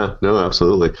 Yeah, no,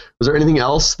 absolutely. Was there anything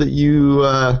else that you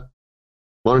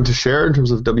wanted to share in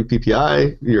terms of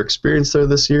WPPI, your experience there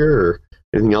this year, or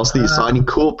anything else that you saw, any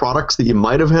cool products that you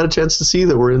might have had a chance to see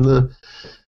that were in the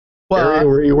area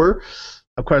where you were?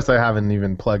 Of course, I haven't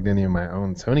even plugged any of my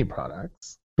own Sony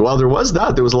products. Well, there was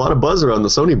that. There was a lot of buzz around the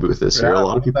Sony booth this year. A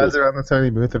lot of people buzz around the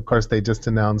Sony booth. Of course, they just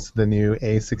announced the new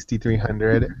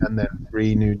A6300 and then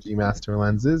 3 new G Master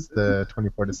lenses: the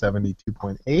 24-70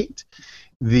 2.8,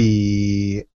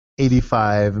 the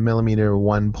 85 millimeter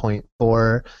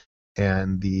 1.4,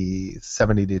 and the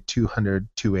 70-200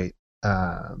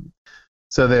 2.8.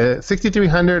 So the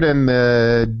 6300 and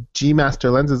the G Master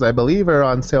lenses, I believe, are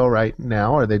on sale right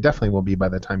now, or they definitely will be by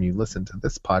the time you listen to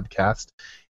this podcast.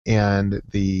 And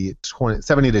the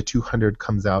 70-200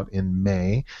 comes out in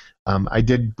May. I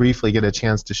did briefly get a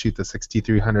chance to shoot the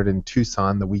 6300 in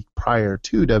Tucson the week prior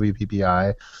to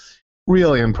WPPI.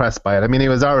 Really impressed by it. I mean, it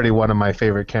was already one of my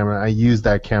favorite cameras. I used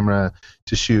that camera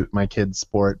to shoot my kids'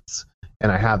 sports, and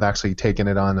I have actually taken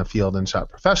it on the field and shot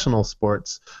professional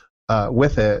sports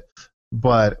with it.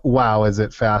 But wow, is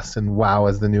it fast, and wow,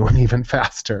 is the new one even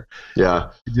faster.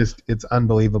 Yeah. It's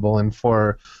unbelievable. And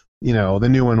for, the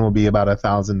new one will be about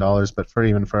 $1,000, but for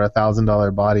a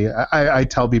 $1,000 body, I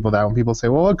tell people that when people say,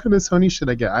 well, what kind of Sony should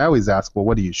I get? I always ask, well,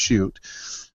 what do you shoot?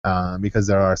 Because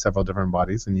there are several different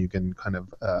bodies, and you can kind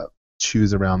of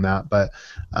choose around that. But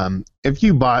if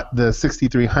you bought the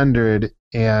 6300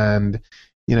 and,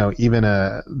 even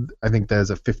I think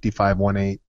there's a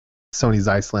 55-1.8 Sony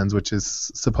Zeiss lens, which is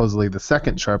supposedly the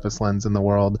second sharpest lens in the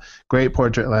world. Great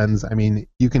portrait lens. I mean,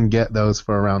 you can get those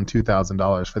for around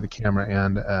 $2,000 for the camera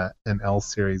and an L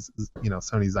series,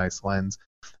 Sony Zeiss lens.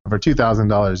 For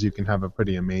 $2,000, you can have a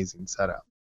pretty amazing setup.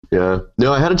 Yeah.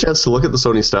 No, I had a chance to look at the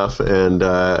Sony stuff, and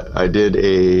I did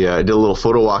a little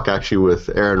photo walk actually with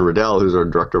Erin Riddell, who's our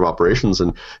director of operations,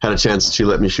 and had a chance. She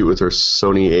let me shoot with her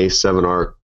Sony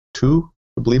A7R II,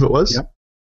 I believe it was. Yep.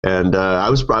 And I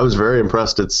was very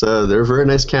impressed. They're very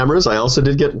nice cameras. I also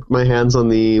did get my hands on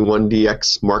the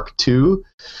 1DX Mark II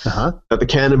at the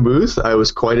Canon booth. I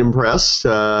was quite impressed. The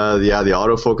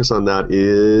autofocus on that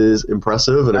is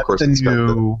impressive, and that's of course it's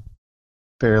new,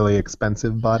 fairly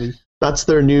expensive body. That's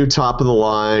their new top of the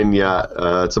line. Yeah,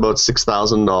 it's about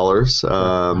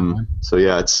 $6,000. So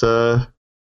yeah,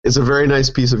 it's a very nice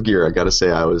piece of gear. I got to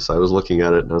say, I was looking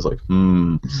at it and I was like,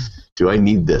 do I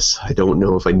need this? I don't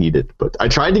know if I need it, but I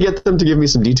tried to get them to give me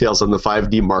some details on the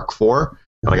 5D Mark IV,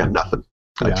 but I got nothing.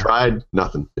 I tried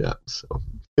nothing. Yeah. So.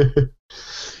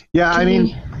 Yeah, I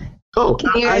mean. Oh, can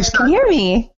you hear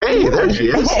me? Hey, there she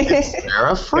is. It's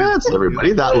Sarah France,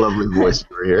 everybody. That lovely voice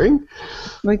you're hearing.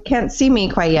 We can't see me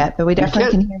quite yet, but we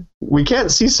definitely can hear. We can't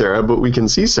see Sarah, but we can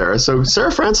see Sarah. So Sarah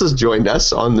France has joined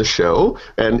us on the show,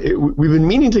 and we've been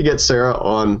meaning to get Sarah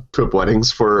on TWIP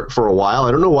Weddings for a while.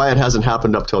 I don't know why it hasn't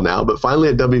happened up till now, but finally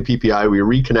at WPPI we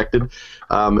reconnected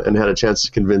and had a chance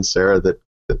to convince Sarah that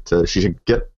she should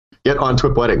get on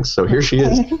TWIP Weddings. So here she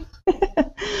is.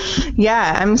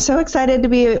 Yeah, I'm so excited to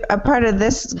be a part of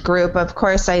this group. Of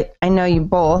course, I know you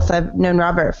both. I've known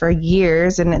Robert for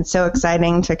years, and it's so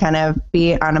exciting to kind of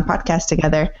be on a podcast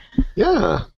together.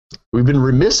 Yeah. we've been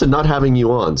remiss in not having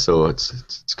you on, so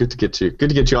it's good to get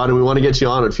you on, and we want to get you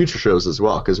on future shows as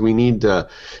well, because we need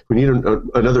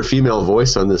another female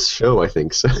voice on this show, I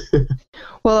think. So.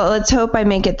 Well, let's hope I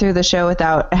make it through the show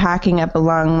without hacking up a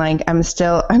lung. Like I'm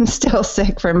still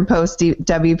sick from post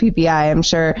WPPI. I'm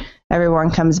sure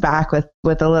everyone comes back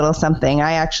with a little something.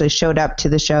 I actually showed up to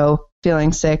the show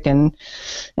feeling sick, and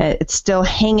it's still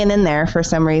hanging in there for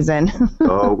some reason.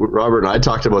 Oh, Robert and I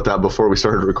talked about that before we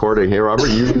started recording. Hey, Robert,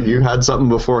 you had something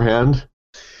beforehand?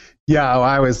 Yeah,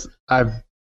 I've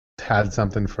had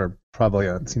something for probably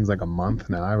it seems like a month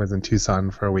now. I was in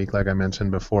Tucson for a week, like I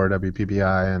mentioned before,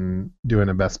 WPPI, and doing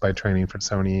a Best Buy training for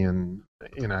Sony, and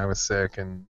I was sick,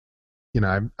 and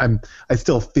I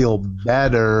still feel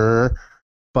better,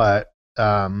 but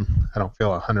I don't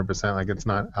feel 100%, like it's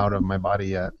not out of my body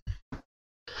yet.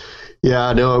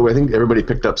 Yeah, no, I think everybody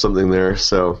picked up something there.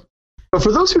 So, but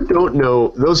for those who don't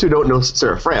know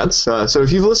Sarah France, so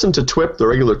if you've listened to TWIP, the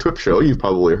regular TWIP show, you've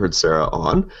probably heard Sarah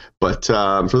on. But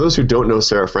for those who don't know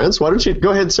Sarah France, why don't you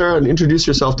go ahead, Sarah, and introduce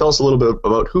yourself? Tell us a little bit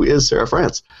about who is Sarah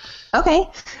France. Okay.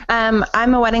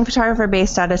 I'm a wedding photographer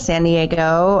based out of San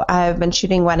Diego. I've been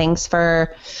shooting weddings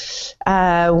for,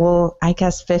 I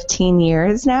guess 15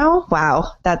 years now.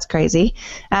 Wow, that's crazy.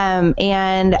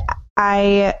 And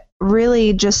I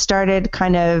really just started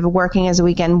kind of working as a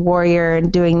weekend warrior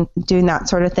and doing that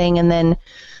sort of thing. And then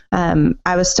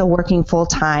I was still working full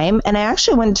time, and I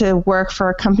actually went to work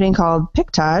for a company called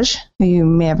Pictage, who you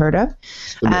may have heard of.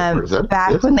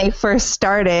 Back when they first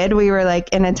started, we were like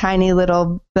in a tiny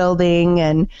little building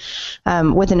and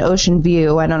with an ocean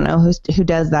view. I don't know who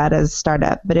does that as a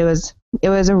startup, but it was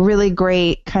a really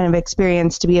great kind of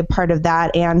experience to be a part of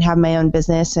that and have my own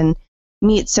business and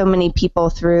meet so many people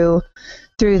through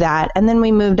that. And then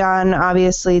we moved on,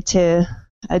 obviously, to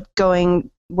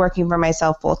working for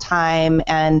myself full time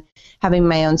and having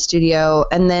my own studio.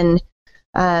 And then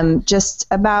just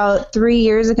about 3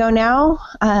 years ago now,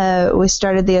 we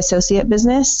started the associate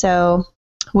business. So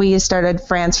we started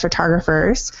France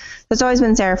Photographers. It's always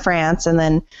been Sarah France, and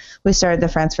then we started the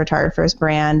France Photographers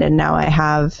brand. And now I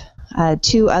have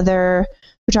 2 other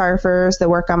photographers that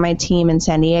work on my team in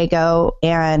San Diego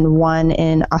and one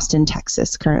in Austin,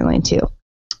 Texas currently too.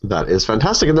 That is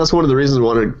fantastic, and that's one of the reasons we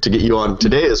wanted to get you on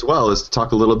today as well, is to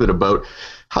talk a little bit about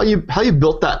how you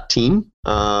built that team,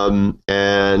 and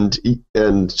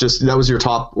just that was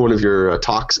one of your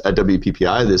talks at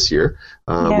WPPI this year,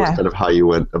 was kind of how you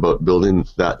went about building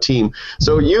that team.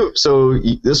 So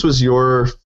this was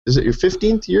is it your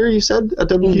 15th year, you said, at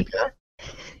WPPI?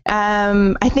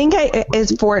 I think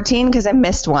it's 14 because I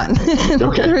missed one.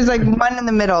 Okay. There was like one in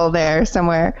the middle there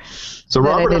somewhere. So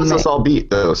Robert has us all beat,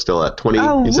 though, still at 20.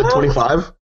 You said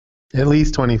 25? At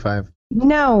least 25.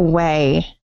 No way.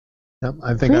 Yep,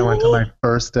 I think really? I went to my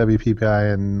first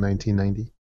WPPI in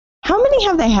 1990. How many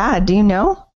have they had? Do you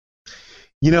know?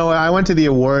 I went to the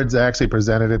awards. I actually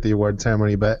presented at the award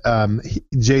ceremony, but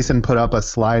Jason put up a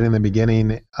slide in the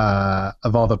beginning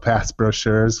of all the past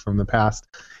brochures from the past.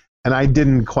 And I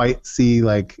didn't quite see,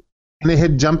 and it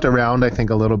had jumped around, I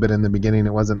think, a little bit in the beginning.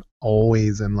 It wasn't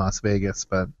always in Las Vegas,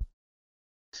 but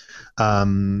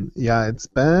it's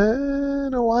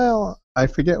been a while. I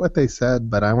forget what they said,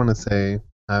 but I want to say,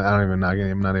 I'm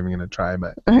not even going to try,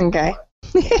 but. Okay.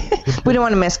 We don't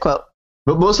want to misquote.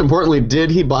 But most importantly,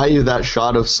 did he buy you that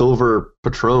shot of silver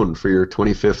Patron for your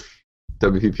 25th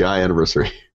WPPI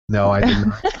anniversary? No, I did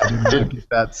not. I did not get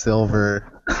that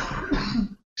silver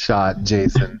shot,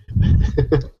 Jason.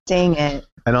 Dang it.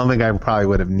 I don't think I probably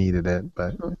would have needed it,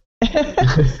 but.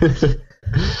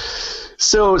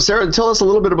 So, Sarah, tell us a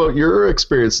little bit about your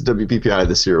experience at WPPI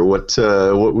this year. What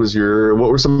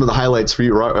were some of the highlights for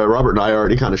you? Robert and I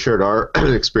already kind of shared our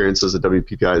experiences at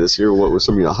WPPI this year. What were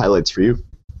some of the highlights for you?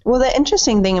 Well, the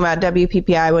interesting thing about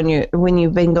WPPI when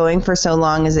you've been going for so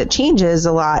long is it changes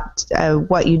a lot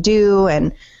what you do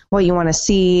and what you want to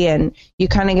see, and you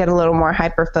kind of get a little more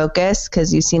hyper focused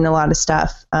because you've seen a lot of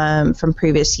stuff from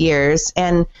previous years.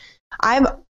 And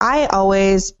I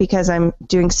always, because I'm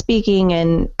doing speaking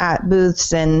and at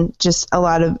booths and just a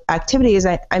lot of activities,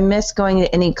 I miss going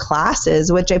to any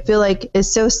classes, which I feel like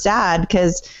is so sad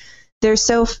because they're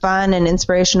so fun and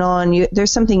inspirational, and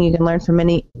there's something you can learn from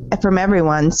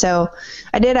everyone. So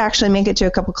I did actually make it to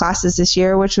a couple classes this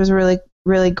year, which was really,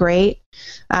 really great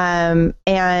and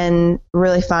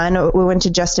really fun. We went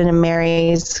to Justin and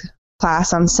Mary's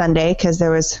class on Sunday because there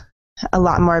was a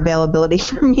lot more availability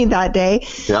for me that day.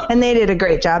 Yeah. And they did a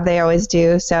great job. They always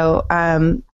do. So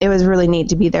it was really neat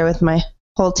to be there with my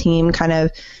whole team, kind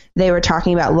of they were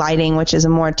talking about lighting, which is a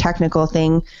more technical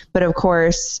thing. But of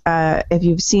course, if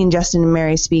you've seen Justin and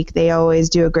Mary speak, they always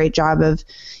do a great job of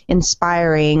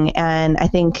inspiring. And I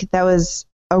think that was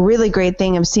a really great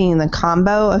thing of seeing the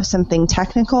combo of something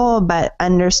technical, but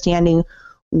understanding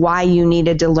why you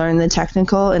needed to learn the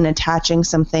technical and attaching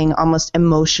something almost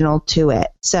emotional to it.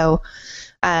 So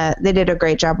they did a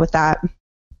great job with that.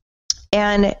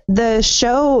 And the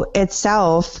show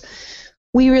itself,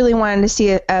 we really wanted to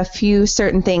see a few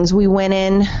certain things. We went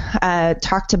in,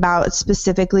 talked about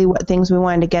specifically what things we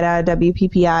wanted to get out of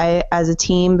WPPI as a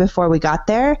team before we got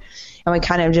there. And we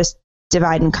kind of just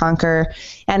divide and conquer.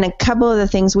 And a couple of the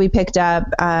things we picked up,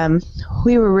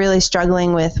 we were really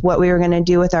struggling with what we were going to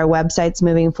do with our websites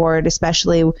moving forward,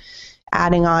 especially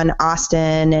adding on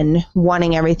Austin and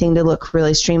wanting everything to look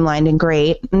really streamlined and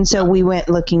great. And so we went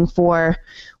looking for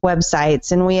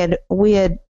websites, and we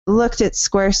had looked at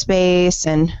Squarespace,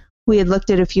 and we had looked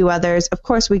at a few others. Of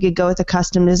course, we could go with a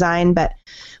custom design, but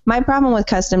my problem with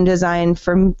custom design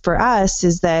for us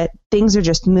is that things are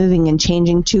just moving and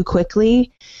changing too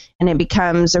quickly, and it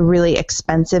becomes a really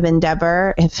expensive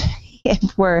endeavor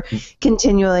if we're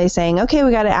continually saying, okay,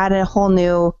 we got to add a whole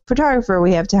new photographer,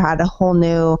 we have to add a whole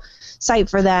new site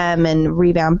for them and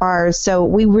revamp ours. So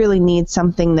we really need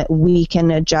something that we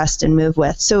can adjust and move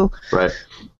with. So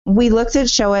we looked at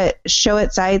Show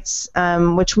It sites,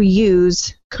 which we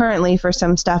use currently for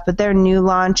some stuff, but their new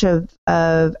launch of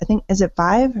I think, is it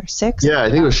 5 or 6? Yeah, I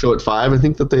think it was Show It 5. I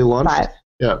think that they launched.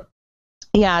 5.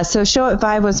 Yeah. So Show It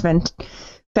 5 was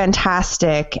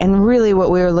fantastic and really what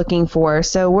we were looking for.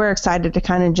 So we're excited to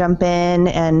kind of jump in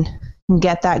and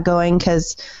get that going,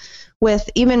 because with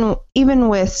even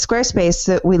with Squarespace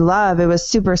that we love, it was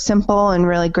super simple and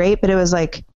really great, but it was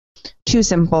like too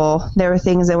simple. There were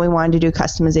things that we wanted to do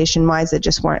customization wise that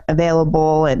just weren't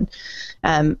available, and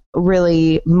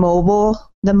really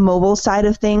the mobile side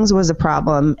of things was a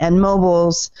problem. And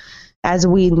mobiles, as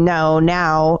we know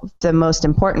now, the most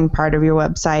important part of your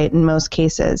website in most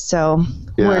cases. So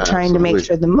we're trying to make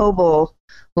sure the mobile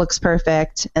looks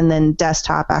perfect, and then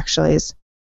desktop actually is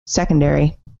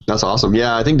secondary. That's awesome.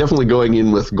 Yeah, I think definitely going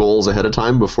in with goals ahead of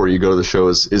time before you go to the show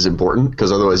is important,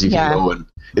 because otherwise you can go and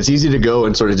it's easy to go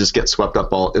and sort of just get swept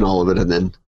up in all of it, and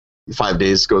then 5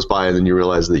 days goes by and then you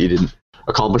realize that you didn't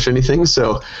accomplish anything.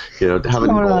 So, having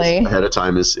goals ahead of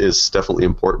time is definitely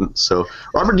important. So,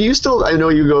 Robert, do you still, I know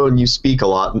you go and you speak a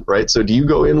lot, right? So do you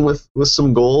go in with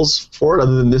some goals for it?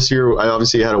 Other than this year, I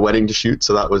obviously had a wedding to shoot,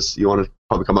 so you want to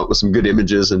probably come up with some good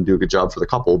images and do a good job for the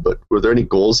couple, but were there any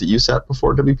goals that you set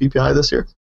before WPPI this year?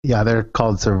 Yeah, they're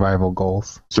called survival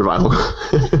goals. Survival.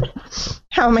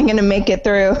 How am I going to make it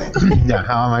through? Yeah,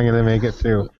 how am I going to make it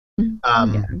through?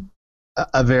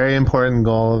 A very important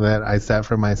goal that I set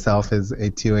for myself is a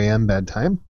 2 a.m.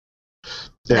 bedtime.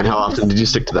 And how often did you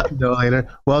stick to that? No later.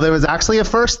 Well, there was actually a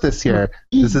first this year.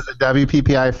 This is a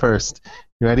WPPI first.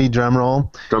 You ready? Drum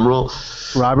roll. Drum roll.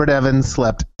 Robert Evans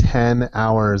slept 10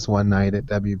 hours one night at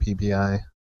WPPI.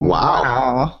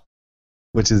 Wow.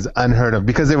 Which is unheard of,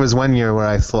 because there was one year where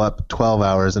I slept 12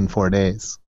 hours in 4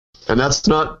 days. And that's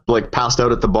not like passed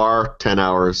out at the bar, 10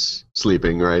 hours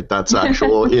sleeping, right? That's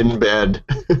actual in bed.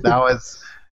 That was,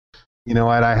 you know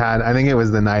what, I think it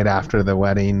was the night after the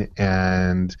wedding,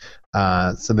 and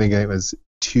something, it was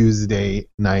Tuesday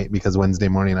night, because Wednesday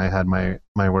morning I had my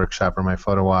workshop or my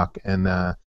photo walk, and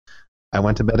I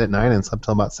went to bed at 9 and slept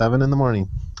till about 7 in the morning.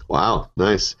 Wow,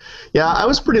 nice. Yeah, I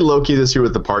was pretty low-key this year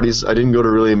with the parties. I didn't go to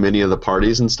really many of the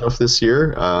parties and stuff this year,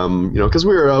 because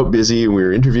we were out busy and we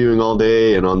were interviewing all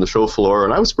day and on the show floor,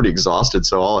 and I was pretty exhausted.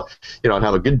 So I'd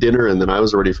have a good dinner, and then I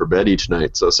was ready for bed each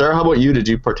night. So Sarah, how about you? Did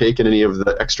you partake in any of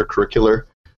the extracurricular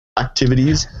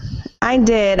activities? I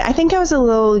did. I think I was a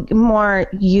little more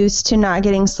used to not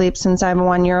getting sleep since I'm a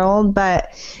 1-year-old,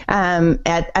 but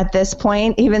at this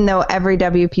point, even though every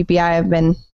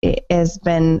WPPI it has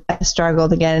been a struggle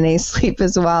to get any sleep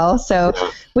as well. So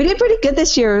we did pretty good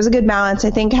this year. It was a good balance. I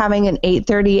think having an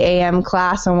 8:30 a.m.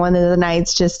 class on one of the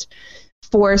nights just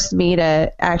forced me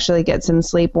to actually get some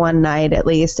sleep one night at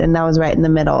least, and that was right in the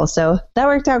middle. So that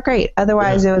worked out great.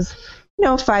 Otherwise, it was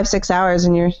 5-6 hours,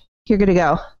 and you're good to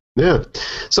go. Yeah.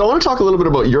 So I want to talk a little bit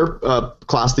about your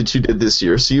class that you did this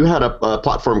year. So you had a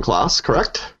platform class,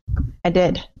 correct? I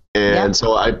did. And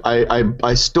so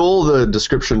I stole the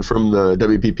description from the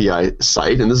WPPI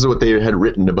site, and this is what they had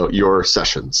written about your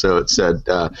session. So it said,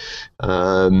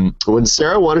 when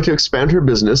Sarah wanted to expand her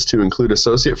business to include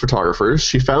associate photographers,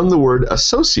 she found the word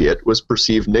associate was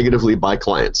perceived negatively by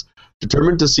clients.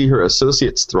 Determined to see her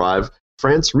associates thrive,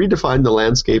 France redefined the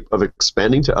landscape of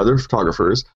expanding to other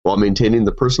photographers while maintaining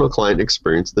the personal client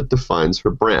experience that defines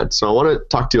her brand. So I want to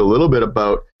talk to you a little bit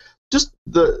about just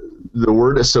the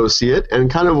word associate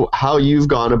and kind of how you've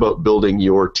gone about building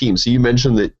your team. So you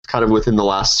mentioned that kind of within the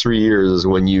last 3 years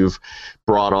when you've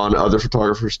brought on other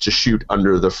photographers to shoot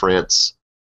under the France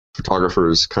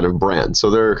Photographers kind of brand. So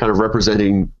they're kind of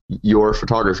representing your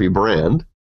photography brand.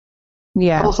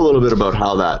 Yeah. Tell us a little bit about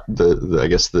how that, I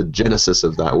guess the genesis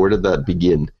of that, where did that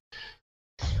begin?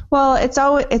 Well, it's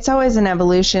always an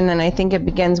evolution, and I think it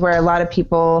begins where a lot of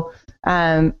people,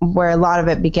 where a lot of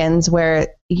it begins where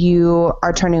you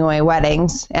are turning away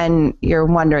weddings and you're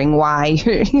wondering why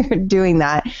you're doing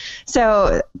that.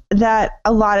 So that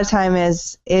a lot of time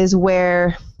is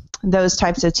where those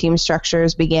types of team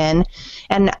structures begin.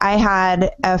 And I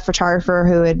had a photographer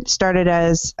who had started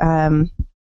as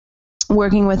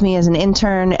working with me as an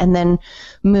intern and then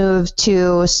moved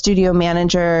to studio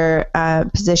manager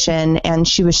position, and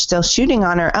she was still shooting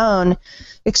on her own.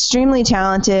 Extremely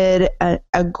talented,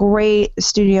 a great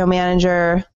studio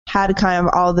manager, had kind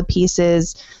of all the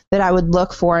pieces that I would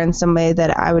look for in somebody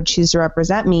that I would choose to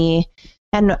represent me.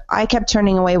 And I kept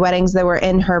turning away weddings that were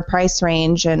in her price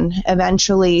range. And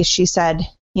eventually she said,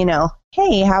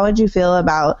 hey, how would you feel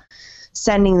about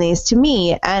sending these to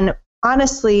me? And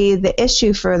honestly, the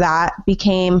issue for that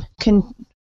became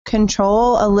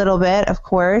control a little bit, of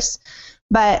course.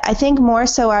 But I think more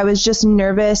so I was just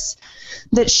nervous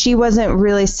that she wasn't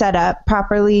really set up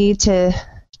properly to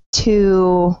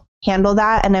handle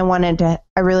that. And I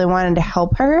really wanted to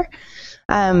help her.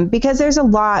 Because there's a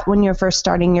lot when you're first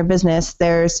starting your business.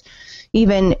 There's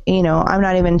even, I'm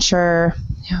not even sure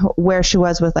where she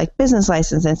was with like business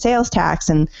license and sales tax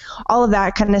and all of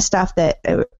that kind of stuff that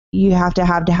you have to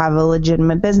have a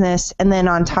legitimate business. And then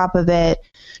on top of it,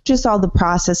 just all the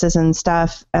processes and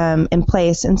stuff in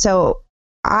place. And so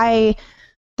I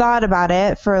thought about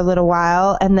it for a little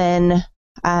while. And then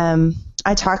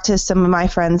I talked to some of my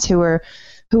friends who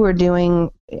were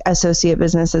doing associate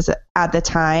businesses at the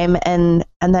time. And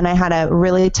then I had a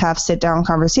really tough sit down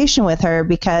conversation with her,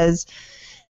 because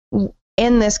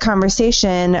in this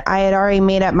conversation, I had already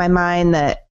made up my mind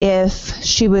that if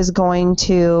she was going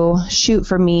to shoot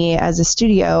for me as a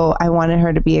studio, I wanted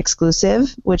her to be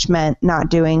exclusive, which meant not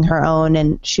doing her own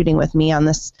and shooting with me on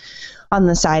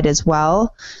the side as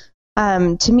well.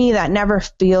 To me, that never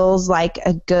feels like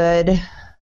a good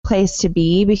place to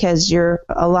be, because you're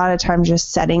a lot of times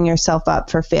just setting yourself up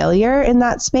for failure in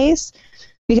that space,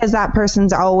 because that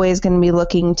person's always going to be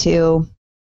looking to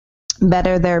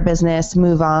better their business,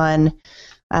 move on,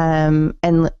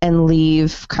 and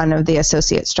leave kind of the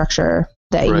associate structure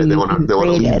that right. They want to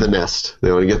leave the nest.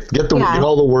 They want to get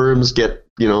all the worms, get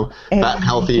fat and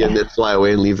healthy, and then fly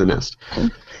away and leave the nest.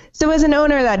 So as an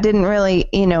owner, that didn't really,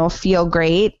 feel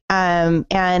great.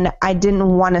 And I didn't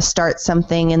want to start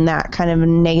something in that kind of a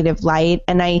negative light.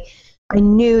 And I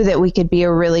knew that we could be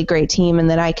a really great team and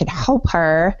that I could help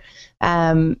her,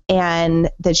 and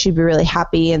that she'd be really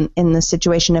happy in the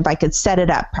situation if I could set it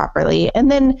up properly.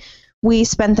 And then we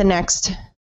spent the next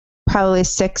probably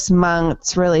 6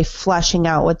 months really fleshing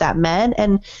out what that meant.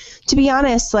 And to be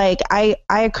honest, like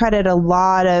I credit a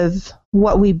lot of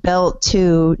what we built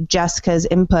to Jessica's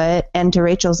input and to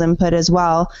Rachel's input as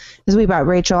well, because we brought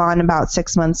Rachel on about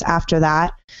 6 months after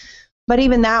that. But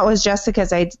even that was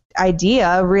Jessica's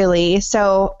idea, really.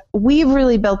 So we've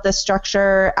really built this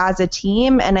structure as a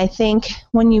team. And I think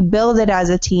when you build it as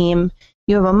a team,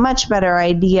 you have a much better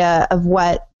idea of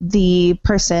what the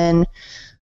person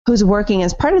who's working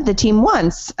as part of the team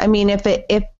wants. I mean, if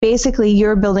basically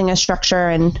you're building a structure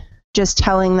and just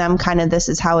telling them kind of this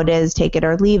is how it is, take it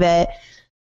or leave it,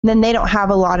 then they don't have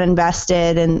a lot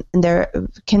invested, and there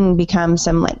can become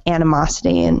some like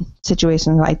animosity in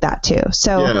situations like that too.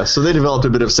 So so they developed a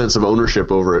bit of sense of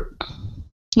ownership over it.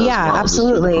 Yeah,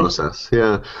 absolutely. Process.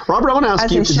 Yeah, Robert, I want to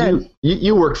ask you, because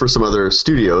you worked for some other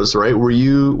studios, right?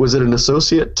 Was it an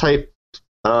associate type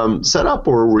setup,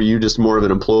 or were you just more of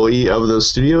an employee of those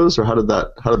studios, or how did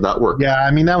that work? Yeah,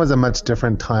 I mean, that was a much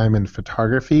different time in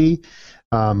photography.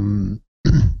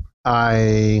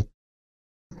 I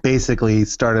basically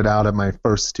started out at my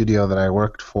first studio that I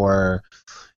worked for,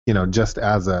 just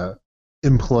as a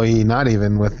employee, not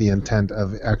even with the intent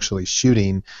of actually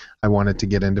shooting. I wanted to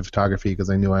get into photography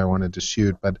because I knew I wanted to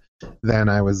shoot, but then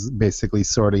I was basically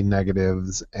sorting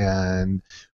negatives and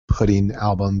putting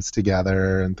albums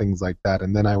together and things like that.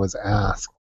 And then I was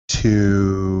asked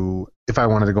if I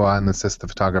wanted to go out and assist the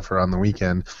photographer on the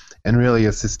weekend. And really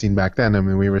assisting back then, I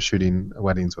mean, we were shooting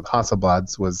weddings with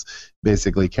Hasselblads, was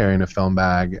basically carrying a film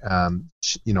bag. I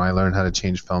learned how to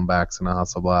change film backs in a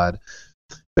Hasselblad.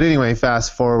 But anyway,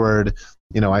 fast forward,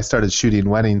 I started shooting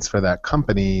weddings for that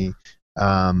company,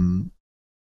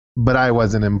 but I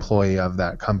was an employee of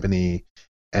that company.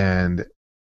 And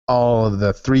all of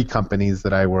the 3 companies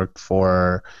that I worked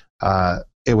for,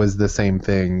 it was the same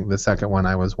thing. The second one,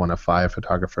 I was one of 5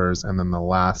 photographers, and then the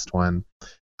last one,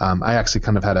 I actually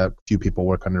kind of had a few people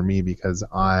work under me because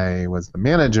I was the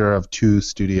manager of 2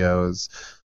 studios.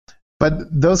 But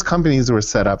those companies were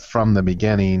set up from the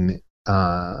beginning,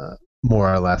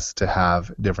 more or less, to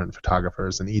have different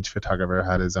photographers, and each photographer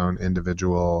had his own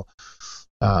individual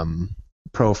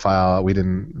profile.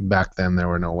 Back then there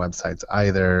were no websites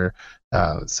either.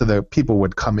 So the people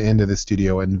would come into the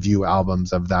studio and view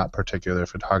albums of that particular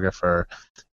photographer.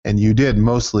 And you did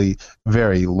mostly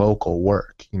very local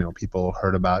work. People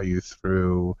heard about you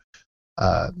through,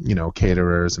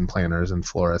 caterers and planners and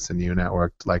florists, and you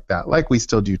networked like that, like we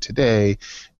still do today.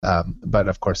 But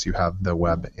of course, you have the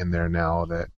web in there now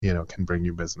that can bring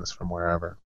you business from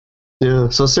wherever. Yeah.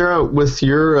 So Sarah, with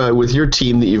your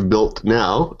team that you've built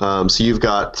now, so you've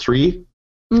got 3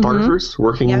 photographers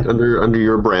working under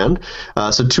your brand.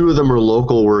 So 2 of them are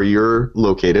local where you're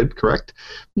located, correct?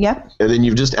 Yep. And then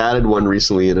you've just added one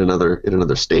recently in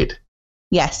another state.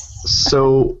 Yes.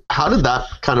 So how did that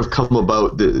kind of come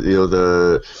about?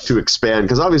 To expand,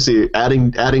 because obviously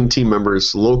adding team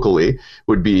members locally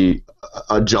would be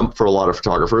a jump for a lot of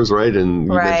photographers, right? And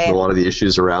you mentioned a lot of the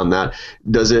issues around that.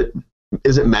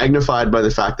 Is it magnified by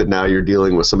the fact that now you're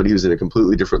dealing with somebody who's in a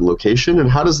completely different location? And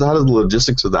how does the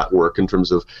logistics of that work in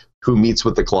terms of who meets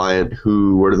with the client,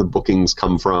 where do the bookings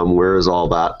come from, where does all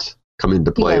that come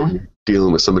into play when you're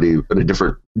dealing with somebody in a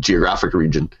different geographic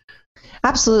region?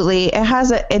 Absolutely.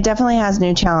 It definitely has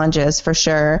new challenges for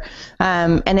sure.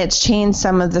 And it's changed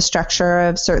some of the structure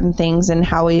of certain things and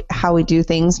how we do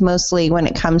things, mostly when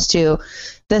it comes to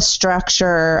the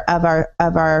structure of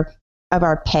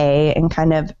our pay and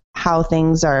kind of how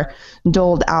things are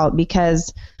doled out,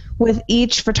 because with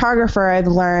each photographer, I've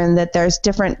learned that there's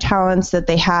different talents that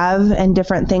they have and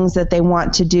different things that they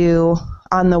want to do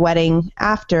on the wedding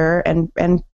after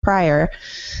and prior,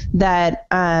 that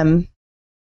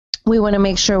we want to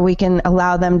make sure we can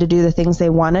allow them to do the things they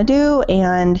want to do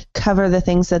and cover the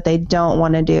things that they don't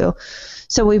want to do.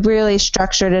 So we've really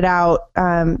structured it out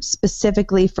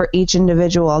specifically for each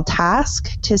individual task,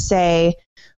 to say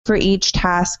for each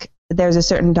task, there's a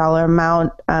certain dollar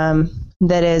amount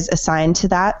that is assigned to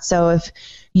that. So if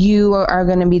you are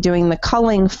going to be doing the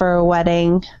culling for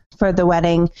the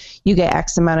wedding, you get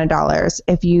X amount of dollars.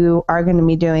 If you are going to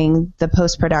be doing the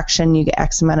post-production, you get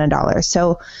X amount of dollars.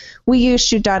 So we use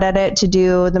Shoot.Edit to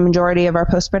do the majority of our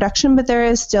post-production, but there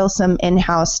is still some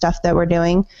in-house stuff that we're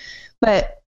doing.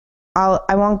 But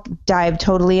I won't dive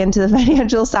totally into the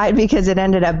financial side, because it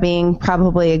ended up being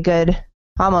probably a good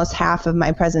almost half of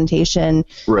my presentation,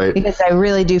 right? Because I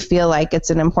really do feel like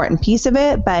it's an important piece of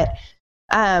it. But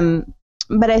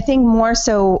I think more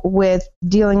so with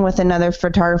dealing with another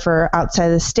photographer outside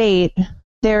the state,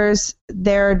 there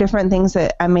are different things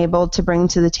that I'm able to bring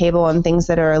to the table and things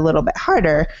that are a little bit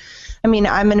harder. I mean,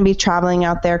 I'm going to be traveling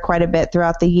out there quite a bit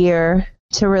throughout the year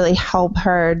to really help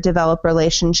her develop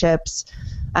relationships.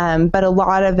 But a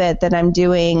lot of it that I'm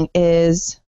doing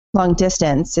is long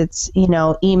distance. It's,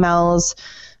 emails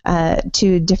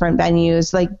to different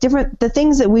venues, like the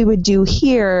things that we would do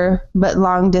here, but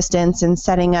long distance, and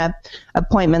setting up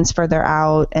appointments further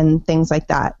out and things like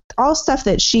that. All stuff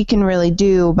that she can really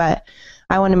do, but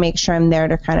I want to make sure I'm there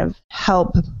to kind of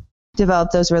help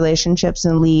develop those relationships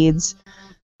and leads.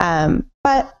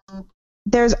 But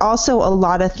there's also a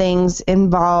lot of things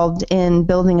involved in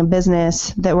building a business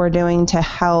that we're doing to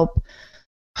help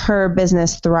her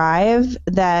business thrive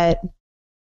that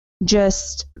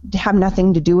just have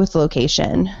nothing to do with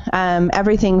location.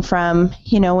 Everything from,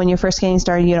 when you're first getting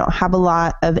started, you don't have a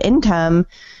lot of income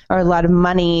or a lot of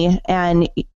money, and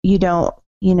you don't,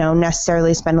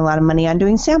 necessarily spend a lot of money on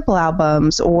doing sample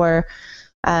albums or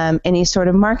any sort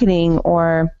of marketing,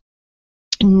 or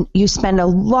you spend a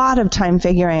lot of time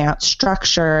figuring out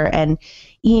structure and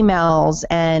emails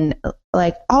and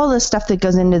like all the stuff that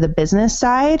goes into the business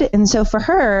side. And so for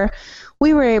her,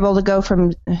 we were able to go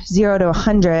from 0 to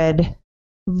 100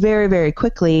 very, very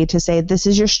quickly to say, this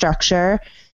is your structure.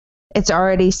 It's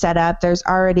already set up. There's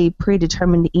already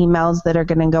predetermined emails that are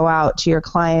going to go out to your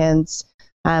clients.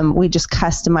 We just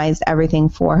customized everything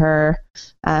for her.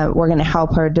 We're going to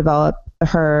help her develop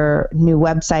her new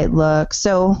website look.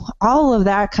 So all of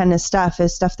that kind of stuff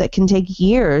is stuff that can take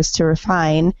years to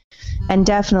refine, and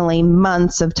definitely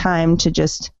months of time to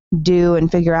just do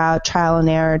and figure out, trial and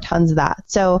error, tons of that.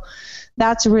 So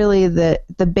that's really the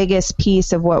biggest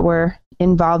piece of what we're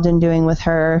involved in doing with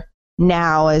her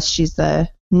now, as she's the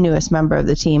newest member of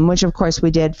the team, which of course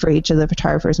we did for each of the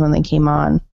photographers when they came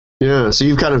on. Yeah, so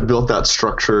you've kind of built that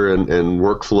structure and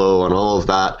workflow and all of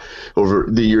that over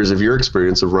the years of your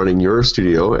experience of running your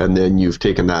studio, and then you've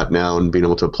taken that now and been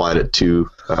able to apply it to.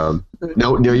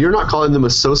 Now, you're not calling them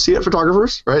associate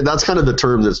photographers, right? That's kind of the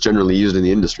term that's generally used in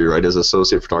the industry, right? As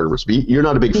associate photographers, but you're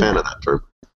not a big fan of that term.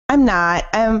 I'm not.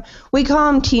 We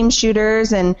call them team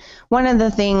shooters, and one of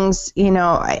the things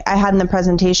I had in the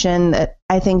presentation that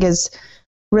I think is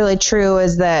really true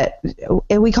is that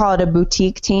we call it a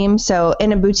boutique team. So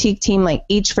in a boutique team, like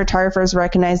each photographer is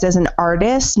recognized as an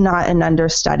artist, not an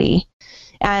understudy.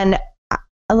 And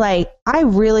like, I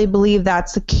really believe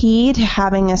that's the key to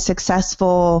having a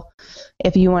successful,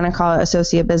 if you want to call it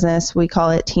associate business, we call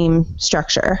it team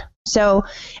structure. So,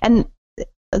 and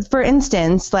for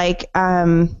instance, like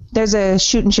there's a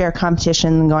shoot and share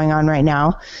competition going on right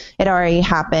now. It already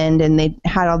happened and they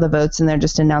had all the votes and they're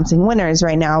just announcing winners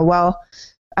right now. Well,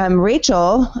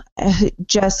 Rachel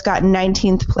just got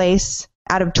 19th place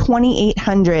out of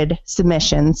 2,800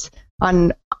 submissions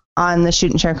on the shoot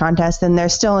and share contest, and they're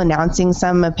still announcing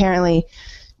some. Apparently,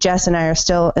 Jess and I are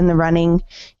still in the running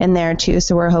in there too,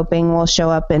 so we're hoping we'll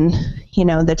show up in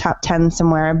the top 10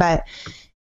 somewhere. But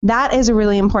that is a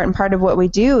really important part of what we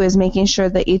do, is making sure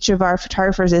that each of our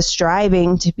photographers is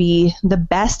striving to be the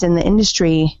best in the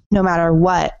industry no matter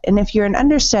what. And if you're an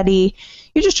understudy,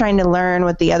 you're just trying to learn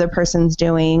what the other person's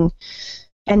doing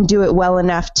and do it well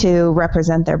enough to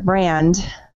represent their brand.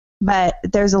 But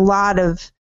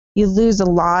you lose a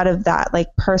lot of that like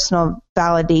personal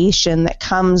validation that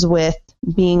comes with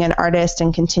being an artist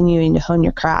and continuing to hone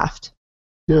your craft.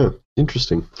 Yeah.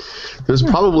 Interesting.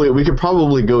 We could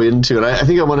probably go into it. I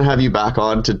think I want to have you back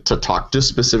on to talk just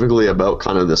specifically about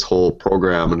kind of this whole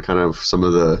program and kind of some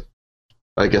of the,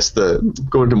 I guess,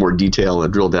 go into more detail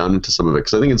and drill down into some of it,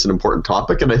 because I think it's an important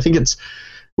topic. And I think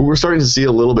we're starting to see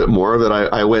a little bit more of it.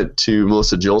 I went to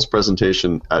Melissa Jill's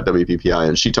presentation at WPPI,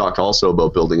 and she talked also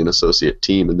about building an associate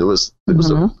team. And there was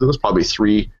probably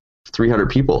 300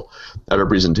 people at our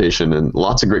presentation and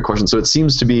lots of great questions. So it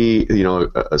seems to be,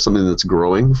 something that's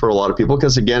growing for a lot of people.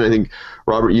 Because again, I think,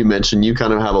 Robert, you mentioned you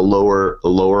kind of have a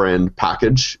lower end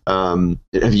package. Have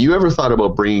you ever thought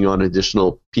about bringing on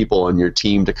additional people on your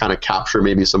team to kind of capture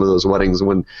maybe some of those weddings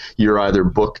when you're either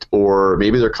booked, or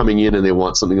maybe they're coming in and they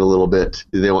want something a little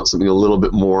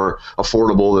bit more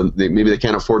affordable than maybe they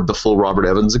can't afford the full Robert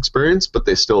Evans experience, but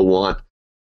they still want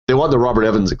the Robert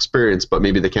Evans experience, but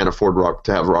maybe they can't afford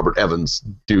to have Robert Evans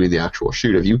doing the actual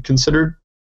shoot. Have you considered?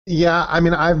 Yeah, I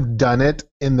mean, I've done it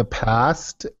in the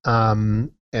past,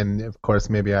 and of course,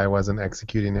 maybe I wasn't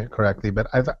executing it correctly, but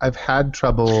I've had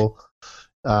trouble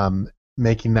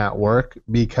making that work,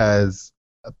 because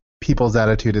people's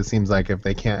attitude, it seems like if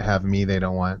they can't have me, they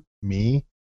don't want me,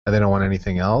 or they don't want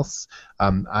anything else.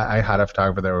 I had a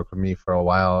photographer that worked with me for a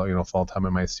while, full time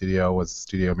in my studio, was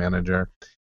studio manager,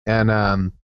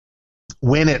 and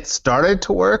when it started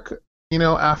to work,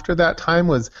 after that time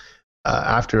was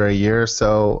after a year or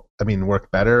so, worked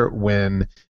better when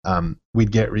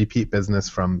we'd get repeat business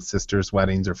from sisters'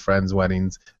 weddings or friends'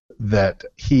 weddings that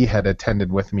he had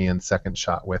attended with me and second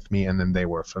shot with me, and then they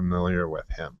were familiar with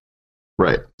him.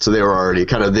 Right. So they were already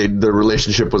the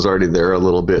relationship was already there a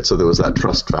little bit, so there was that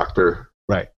trust factor.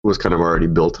 Right. Was kind of already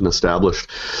built and established.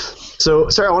 So,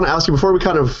 Sarah, I want to ask you before we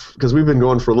because we've been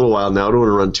going for a little while now, I don't want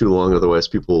to run too long, otherwise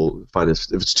people find if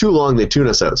it's too long, they tune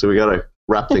us out. So we got to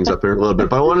wrap things up here a little bit.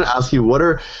 But I want to ask you, what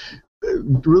are,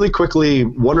 really quickly,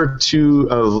 one or two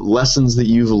of lessons that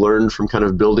you've learned from kind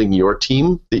of building your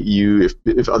team that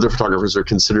if other photographers are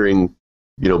considering,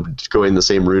 going the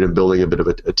same route and building a bit of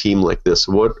a team like this,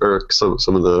 what are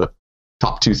some of the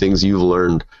top two things you've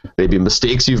learned, maybe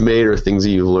mistakes you've made or things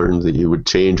that you've learned that you would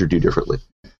change or do differently?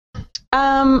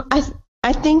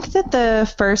 I think that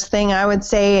the first thing I would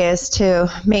say is to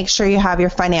make sure you have your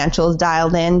financials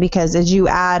dialed in, because as you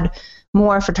add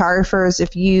more photographers,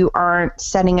 if you aren't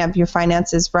setting up your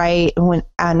finances right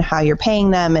and how you're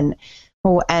paying them and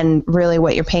really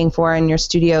what you're paying for in your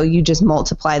studio, you just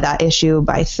multiply that issue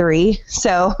by 3.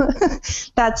 So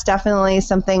that's definitely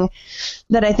something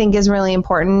that I think is really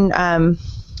important.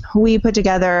 We put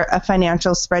together a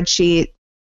financial spreadsheet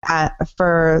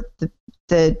for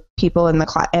the people in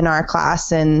our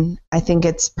class, and I think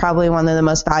it's probably one of the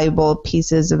most valuable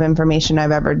pieces of information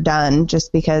I've ever done,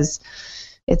 just because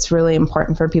it's really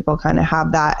important for people kind of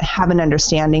have an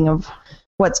understanding of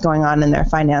what's going on in their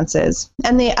finances.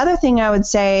 And the other thing I would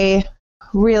say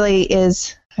really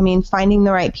is, finding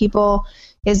the right people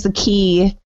is the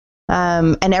key.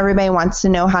 And everybody wants to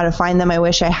know how to find them. I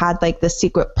wish I had like the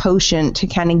secret potion to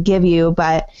kind of give you,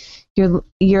 but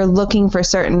you're looking for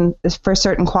certain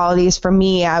qualities. For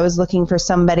me, I was looking for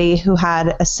somebody who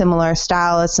had a similar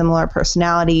style, a similar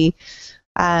personality,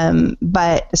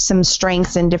 but some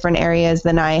strengths in different areas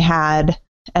than I had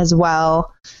as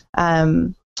well.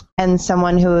 And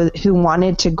someone who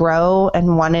wanted to grow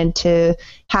and wanted to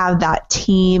have that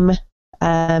team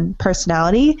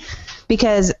personality,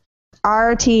 because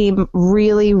our team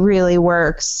really, really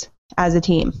works as a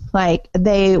team. Like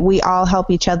we all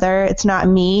help each other. It's not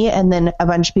me and then a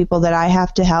bunch of people that I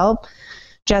have to help.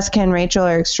 Jessica and Rachel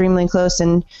are extremely close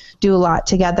and do a lot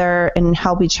together and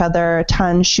help each other a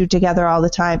ton, shoot together all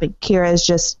the time. And Kira has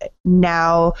just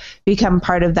now become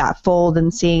part of that fold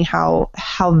and seeing how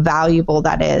valuable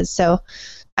that is. So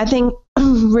I think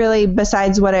really,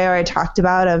 besides what I already talked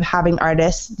about of having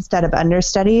artists instead of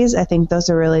understudies, I think those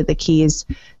are really the keys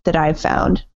that I've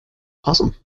found.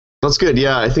 Awesome. That's good.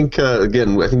 Yeah, I think,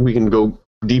 again, I think we can go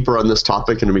deeper on this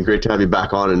topic, and it'd be great to have you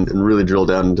back on and really drill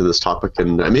down into this topic.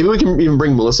 And maybe we can even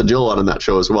bring Melissa Jill on that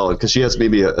show as well, because she has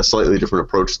maybe a slightly different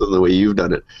approach than the way you've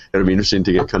done it. It'd be interesting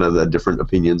to get kind of the different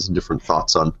opinions and different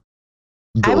thoughts on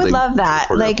building. I would love that.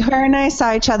 Like, her and I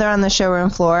saw each other on the showroom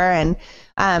floor, and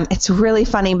it's really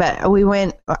funny, but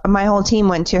my whole team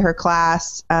went to her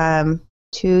class 2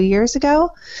 years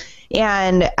ago.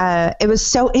 And it was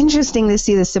so interesting to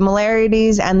see the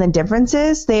similarities and the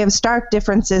differences. They have stark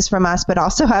differences from us, but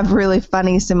also have really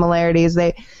funny similarities.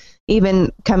 They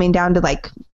even coming down to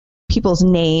like people's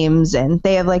names, and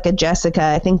they have like a Jessica.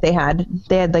 I think they had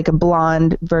like a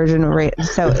blonde version of it.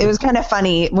 So it was kind of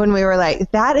funny when we were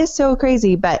like, that is so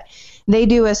crazy. But they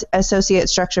do associate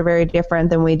structure very different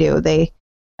than we do. They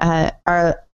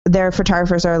their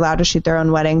photographers are allowed to shoot their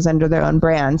own weddings under their own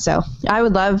brand. So I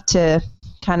would love to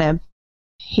kind of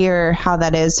hear how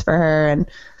that is for her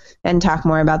and talk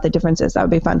more about the differences. That would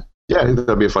be fun. Yeah, I think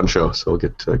that'd be a fun show. So we'll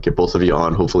get both of you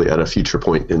on hopefully at a future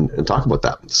point and talk about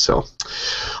that. So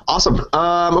awesome.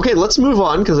 Okay, let's move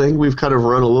on, because I think we've kind of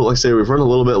run a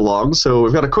little bit long. So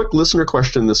we've got a quick listener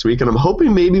question this week, and I'm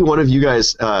hoping maybe one of you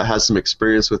guys has some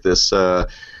experience with this.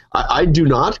 I do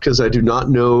not, because I do not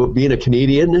know, being a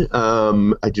Canadian,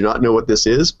 I do not know what this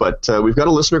is, but we've got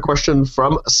a listener question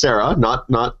from Sarah, not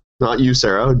you,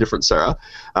 Sarah, a different Sarah.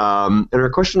 And her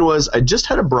question was, I just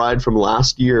had a bride from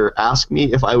last year ask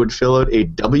me if I would fill out a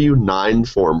W-9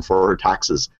 form for her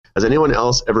taxes. Has anyone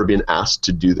else ever been asked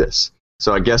to do this?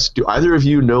 So I guess, do either of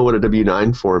you know what a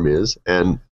W-9 form is?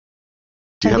 And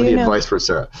do you have any advice for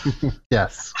Sarah?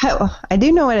 Yes. I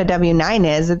do know what a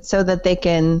W-9 is. It's so that they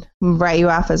can write you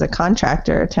off as a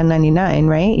contractor, 1099,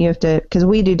 right? You have to, because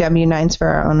we do W-9s for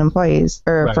our own employees,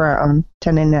 or right, for our own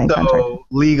 1099 contractors. So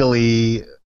legally,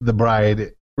 the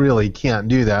bride really can't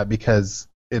do that because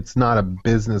it's not a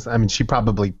business. I mean, she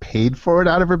probably paid for it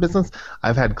out of her business.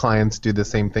 I've had clients do the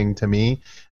same thing to me,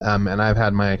 and I've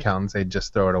had my accountant say,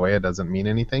 just throw it away. It doesn't mean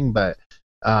anything. But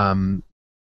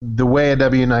the way a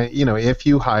W-9, if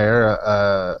you hire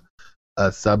a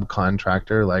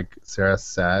subcontractor, like Sarah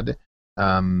said,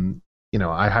 I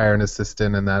hire an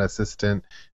assistant, and that assistant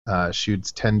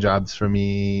shoots 10 jobs for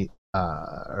me,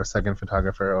 or second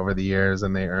photographer over the years,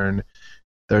 and they earn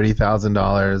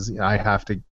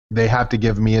 $30,000. They have to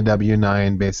give me a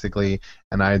W-9 basically,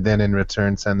 and I then in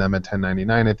return send them a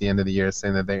 1099 at the end of the year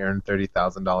saying that they earned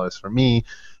 $30,000 for me,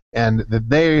 and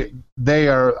that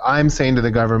I'm saying to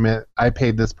the government, I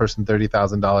paid this person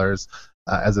 $30,000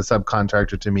 as a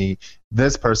subcontractor to me.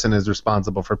 This person is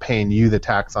responsible for paying you the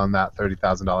tax on that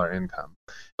 $30,000 income.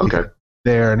 Okay.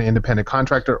 They're an independent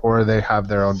contractor, or they have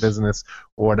their own business,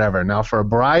 or whatever. Now, for a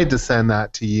bride to send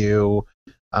that to you,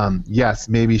 yes,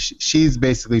 maybe she's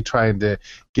basically trying to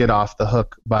get off the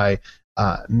hook by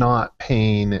not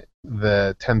paying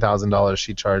the $10,000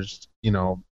 she charged,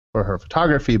 for her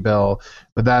photography bill,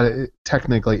 but that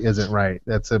technically isn't right.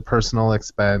 That's a personal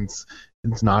expense.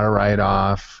 It's not a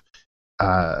write-off.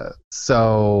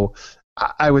 So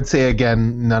I would say,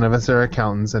 again, none of us are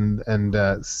accountants,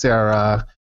 and Sarah,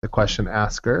 the question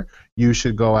asker, you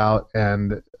should go out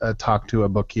and talk to a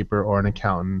bookkeeper or an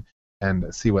accountant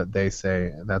and see what they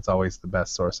say. That's always the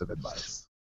best source of advice.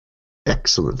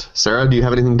 Excellent. Sarah, do you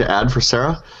have anything to add for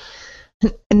Sarah?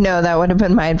 No, that would have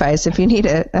been my advice. If you need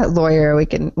a lawyer, we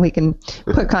can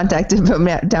put contact info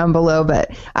down below.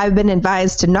 But I've been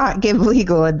advised to not give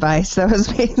legal advice. That was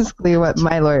basically what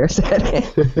my lawyer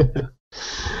said.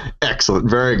 Excellent.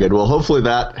 Very good. Well, hopefully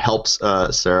that helps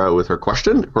Sarah with her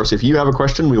question. Of course, if you have a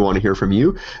question, we want to hear from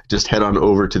you. Just head on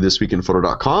over to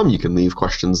thisweekinphoto.com. You can leave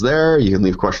questions there. You can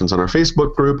leave questions on our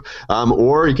Facebook group,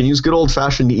 or you can use good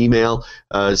old-fashioned email.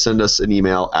 Send us an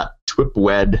email at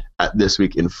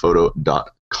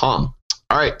twipwed@thisweekinphoto.com.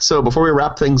 All right, so before we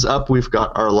wrap things up, we've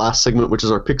got our last segment, which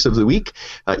is our picks of the week.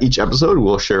 Each episode,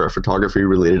 we'll share a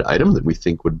photography-related item that we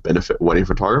think would benefit wedding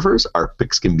photographers. Our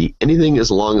picks can be anything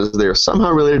as long as they are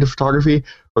somehow related to photography.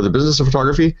 or the business of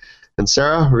photography. And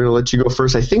Sarah, we're going to let you go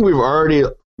first. I think we've already,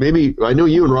 I know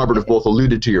you and Robert have both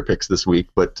alluded to your picks this week,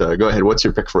 but go ahead. What's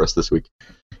your pick for us this week?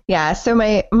 Yeah, so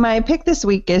my pick this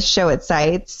week is Showit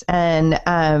Sights, and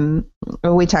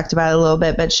we talked about it a little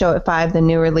bit, but Showit 5, the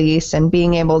new release, and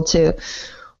being able to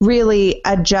really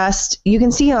adjust. You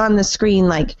can see on the screen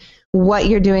like what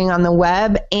you're doing on the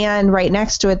web, and right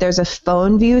next to it there's a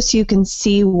phone view, so you can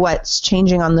see what's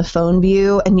changing on the phone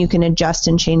view, and you can adjust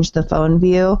and change the phone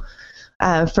view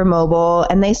for mobile.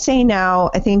 And they say now,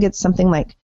 I think it's something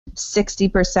like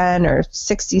 60% or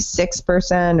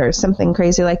 66% or something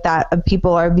crazy like that of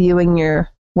people are viewing your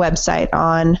website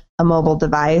on a mobile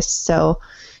device. So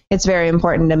it's very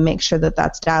important to make sure that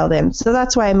that's dialed in. So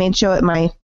that's why I made Showit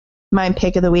my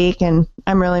pick of the week, and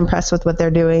I'm really impressed with what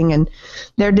they're doing and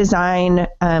their design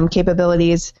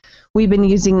capabilities. We've been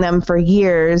using them for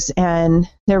years, and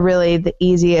they're really the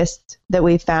easiest that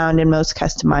we've found and most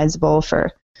customizable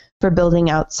for building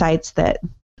out sites that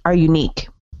are unique.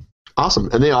 Awesome.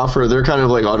 And they're kind of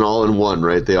like an all-in-one,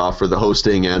 right? They offer the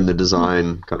hosting and the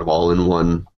design kind of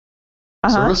all-in-one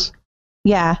service?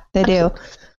 Yeah, they do.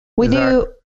 Is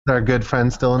our good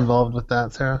friend still involved with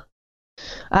that, Sarah?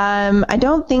 I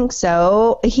don't think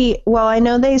so. I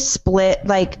know they split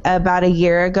like about a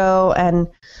year ago, and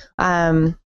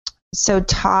so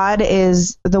Todd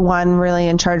is the one really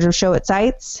in charge of Showit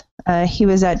Sights. He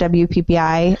was at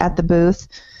WPPI at the booth,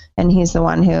 and he's the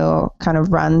one who kind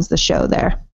of runs the show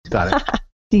there. Got it.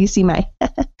 Do you see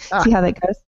see how that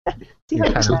goes?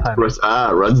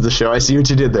 Runs the show. I see what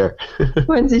you did there.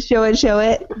 Runs the show and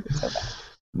Showit.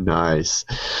 Nice.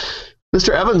 Mr.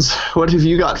 Evans, what have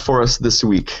you got for us this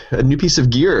week? A new piece of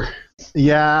gear.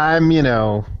 Yeah, I'm,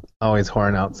 always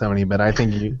whoring out Sony, but I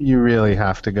think you really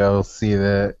have to go see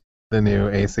the new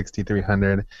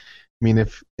A6300. I mean,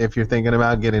 if you're thinking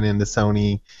about getting into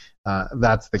Sony,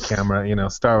 that's the camera.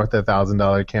 Start with a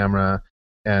 $1,000 camera,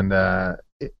 and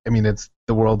it's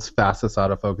the world's fastest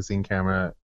autofocusing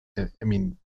camera.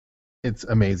 It's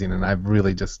amazing, and I've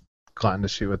really just gotten to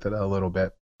shoot with it a little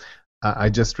bit. I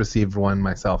just received one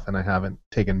myself, and I haven't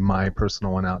taken my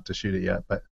personal one out to shoot it yet,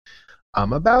 but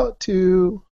I'm about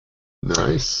to.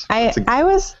 Nice. I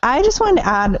just wanted to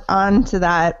add on to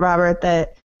that, Robert,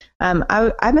 that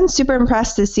I've been super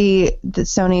impressed to see the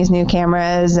Sony's new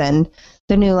cameras and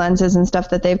the new lenses and stuff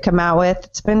that they've come out with.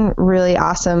 It's been really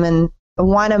awesome, and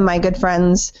one of my good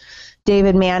friends,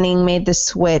 David Manning, made the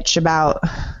switch about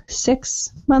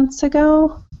 6 months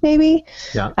ago, maybe.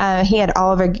 Yeah. He had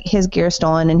all of his gear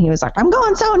stolen, and he was like, I'm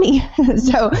going Sony.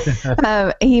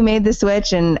 So he made the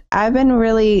switch, and I've been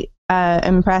really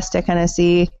impressed to kind of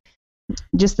see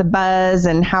just the buzz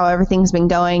and how everything's been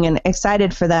going, and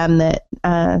excited for them that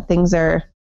things are,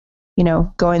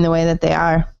 going the way that they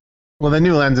are. Well, the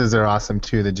new lenses are awesome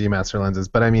too, the G Master lenses.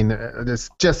 But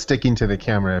just sticking to the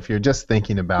camera, if you're just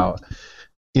thinking about,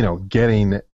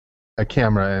 getting a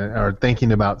camera or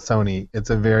thinking about Sony,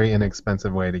 it's a very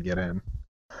inexpensive way to get in.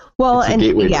 Well, and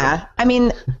yeah,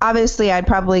 obviously, I'd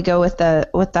probably go with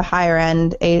the higher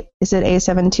end. Is it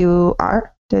A72R?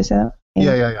 Did I say that?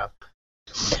 Yeah.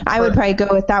 I would probably go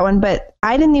with that one, but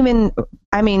I didn't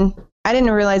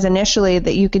realize initially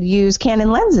that you could use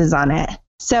Canon lenses on it.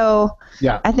 So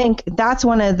yeah. I think that's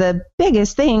one of the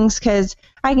biggest things, because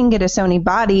I can get a Sony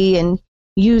body and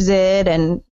use it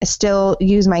and still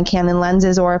use my Canon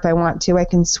lenses, or if I want to, I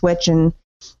can switch and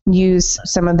use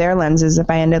some of their lenses if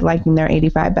I ended liking their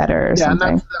 85 better or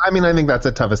something. And I think that's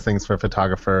the toughest things for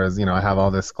photographers. I have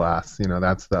all this glass.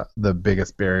 That's the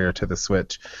biggest barrier to the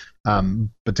switch.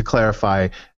 But to clarify,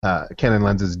 Canon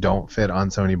lenses don't fit on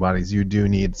Sony bodies. You do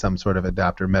need some sort of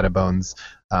adapter. Metabones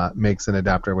makes an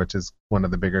adapter, which is one of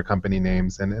the bigger company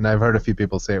names. And I've heard a few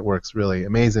people say it works really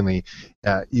amazingly.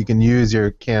 You can use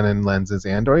your Canon lenses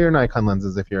or your Nikon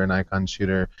lenses if you're a Nikon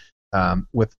shooter,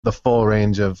 with the full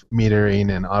range of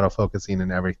metering and autofocusing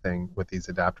and everything with these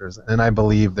adapters. And I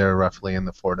believe they're roughly in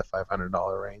the $400 to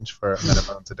 $500 range for a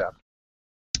Metabones adapter.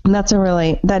 And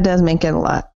that does make it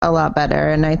a lot better,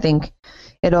 and I think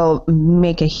it'll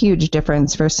make a huge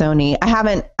difference for Sony.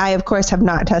 I of course have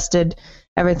not tested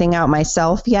everything out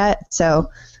myself yet, so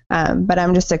but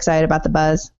I'm just excited about the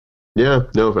buzz. Yeah,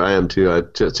 no, I am too. I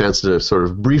had a chance to sort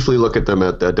of briefly look at them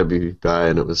at the WPI,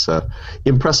 and it was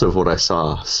impressive what I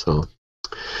saw. So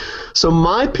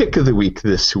my pick of the week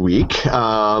this week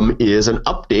is an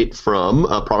update from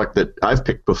a product that I've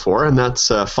picked before, and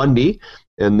that's Fundy.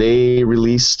 and they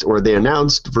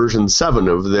announced version 7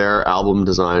 of their album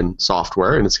design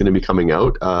software, and it's going to be coming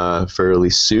out fairly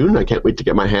soon. I can't wait to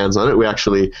get my hands on it. We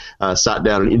actually sat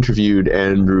down and interviewed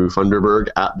Andrew Funderburg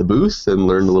at the booth and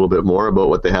learned a little bit more about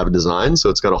what they have designed. So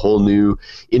it's got a whole new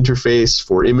interface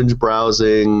for image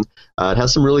browsing. It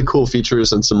has some really cool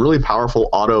features and some really powerful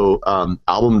auto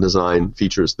album design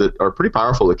features that are pretty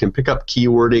powerful. It can pick up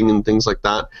keywording and things like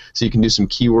that. So you can do some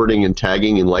keywording and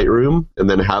tagging in Lightroom and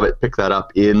then have it pick that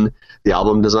up in the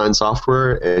album design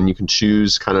software. And you can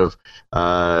choose kind of,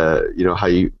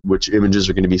 which images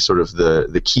are going to be sort of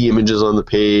the key images on the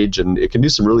page. And it can do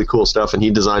some really cool stuff. And he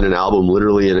designed an album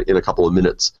literally in a couple of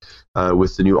minutes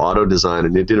with the new auto design,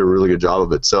 and it did a really good job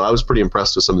of it. So I was pretty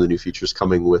impressed with some of the new features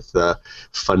coming with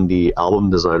Fundy Album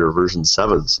Designer version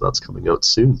 7. So that's coming out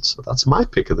soon. So that's my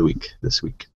pick of the week this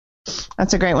week.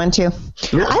 That's a great one too.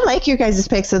 Yeah. I like your guys'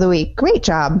 picks of the week. Great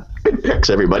job. Good picks,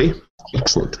 everybody.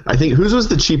 Excellent. I think whose was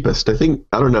the cheapest? I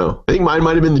don't know. I think mine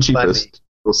might have been the cheapest. Fundy.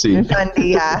 We'll see. Fundy,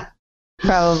 yeah,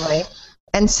 probably.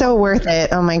 And so worth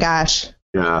it. Oh my gosh.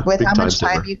 Yeah. With how much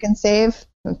time you can save,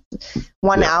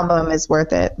 one album is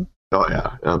worth it. Oh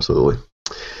yeah, absolutely.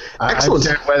 Excellent.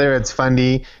 Whether it's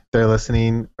Fundy, they're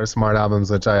listening, or Smart Albums,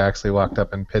 which I actually walked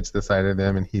up and pitched this idea to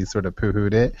them, and he sort of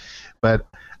poo-hooed it. But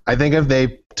I think if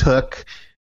they took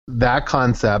that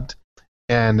concept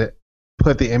and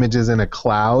put the images in a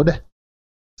cloud,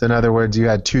 so in other words, you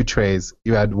had 2 trays.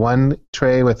 You had one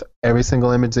tray with every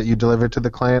single image that you delivered to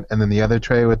the client, and then the other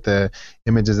tray with the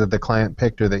images that the client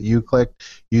picked or that you clicked.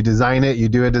 You design it, you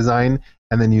do a design,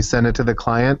 and then you send it to the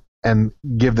client and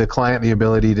give the client the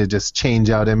ability to just change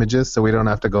out images, so we don't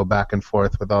have to go back and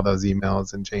forth with all those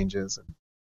emails and changes.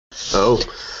 Oh.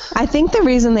 I think the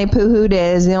reason they poo-hooed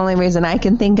it is the only reason I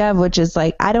can think of, which is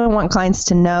like, I don't want clients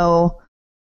to know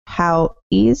how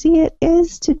easy it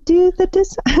is to do the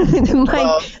design.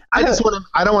 I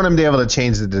don't want them to be able to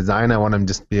change the design. I want them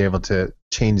just to be able to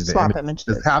change the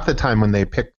images. Half the time when they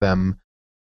pick them,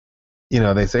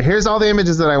 they say, here's all the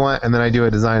images that I want, and then I do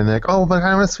a design, and they're like, oh, but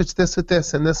I want to switch this with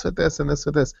this, and this with this, and this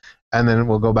with this. And then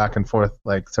we'll go back and forth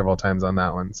like several times on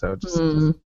that one. So just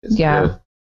yeah.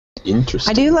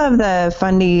 Interesting. I do love the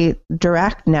Fundy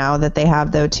Direct now that they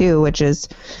have though too, which is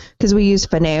because we use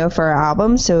Fineo for our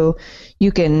album, so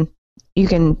you can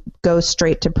go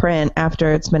straight to print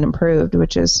after it's been improved,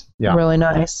 which is really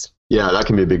nice. Yeah, that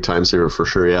can be a big time saver for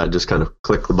sure. Yeah, just kind of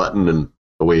click the button and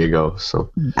away you go. So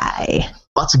bye.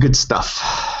 Lots of good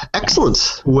stuff.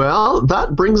 Excellent. Well,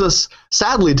 that brings us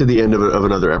sadly to the end of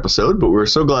another episode, but we're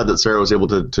so glad that Sarah was able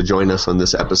to join us on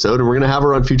this episode, and we're going to have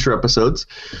her on future episodes.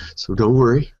 So don't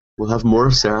worry. We'll have more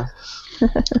of Sarah.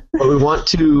 But we want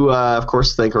to, of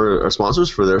course, thank our sponsors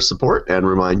for their support and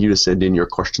remind you to send in your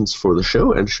questions for the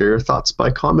show and share your thoughts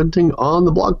by commenting on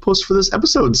the blog post for this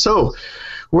episode. So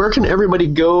where can everybody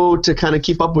go to kind of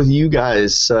keep up with you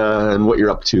guys and what you're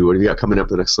up to? What have you got coming up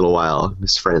the next little while,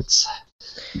 Miss France?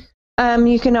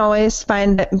 You can always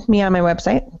find me on my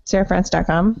website,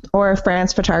 sarahfrance.com, or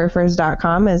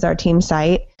francephotographers.com is our team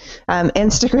site.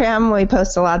 Instagram, we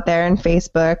post a lot there, and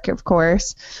Facebook, of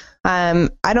course. I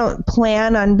don't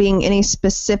plan on being any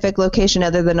specific location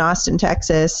other than Austin,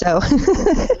 Texas. So,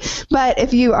 but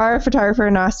if you are a photographer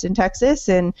in Austin, Texas,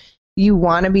 and you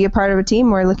want to be a part of a team,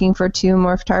 we're looking for 2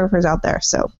 more photographers out there.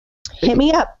 So hit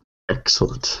me up.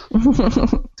 Excellent.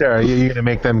 Sarah, are you going to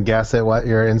make them guess at what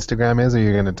your Instagram is, or are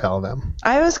you going to tell them?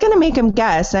 I was going to make them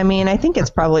guess. I mean, I think it's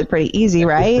probably pretty easy,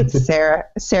 right?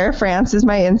 Sarah France is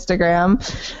my Instagram.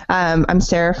 I'm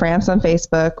Sarah France on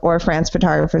Facebook, or France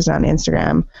Photographers on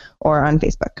Instagram or on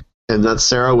Facebook. And that's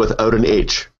Sarah without an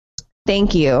H.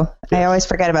 Thank you. Yes. I always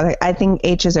forget about that. I think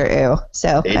H's are ew,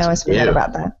 so I always forget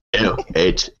about that. Ew.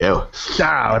 H. Ew.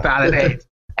 Sarah without an H.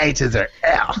 H's are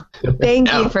L.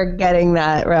 Thank you for getting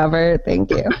that, Robert. Thank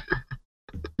you.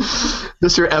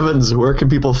 Mr. Evans, where can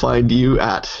people find you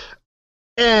at?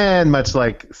 And much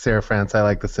like Sarah France, I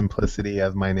like the simplicity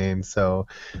of my name. So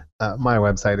my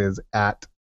website is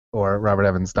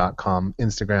robertevans.com,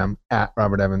 Instagram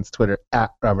 @RobertEvans, Twitter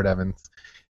 @RobertEvans,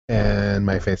 and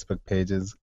my Facebook page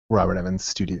is Robert Evans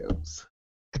Studios.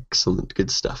 Excellent.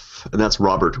 Good stuff. And that's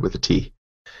Robert with a T.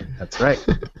 That's right.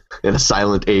 And a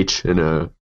silent H and a...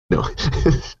 No.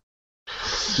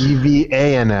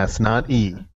 EVANS, not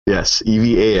E. Yes,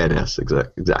 EVANS,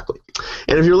 exactly.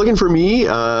 And if you're looking for me,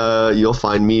 you'll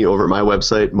find me over at my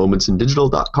website,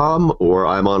 momentsindigital.com, or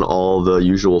I'm on all the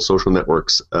usual social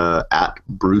networks at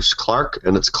Bruce Clark,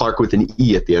 and it's Clark with an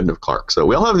E at the end of Clark. So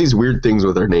we all have these weird things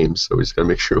with our names, so we just got to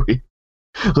make sure we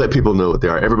let people know what they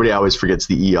are. Everybody always forgets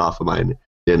the E off of the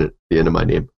end of my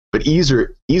name. But E's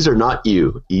are not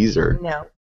you. E's are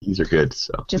good.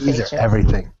 So just E's are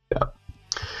everything. Yeah.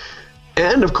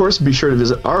 And, of course, be sure to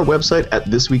visit our website at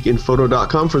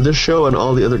thisweekinphoto.com for this show and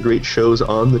all the other great shows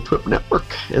on the TWIP network.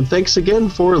 And thanks again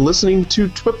for listening to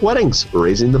TWIP Weddings,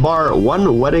 raising the bar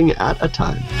one wedding at a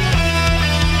time.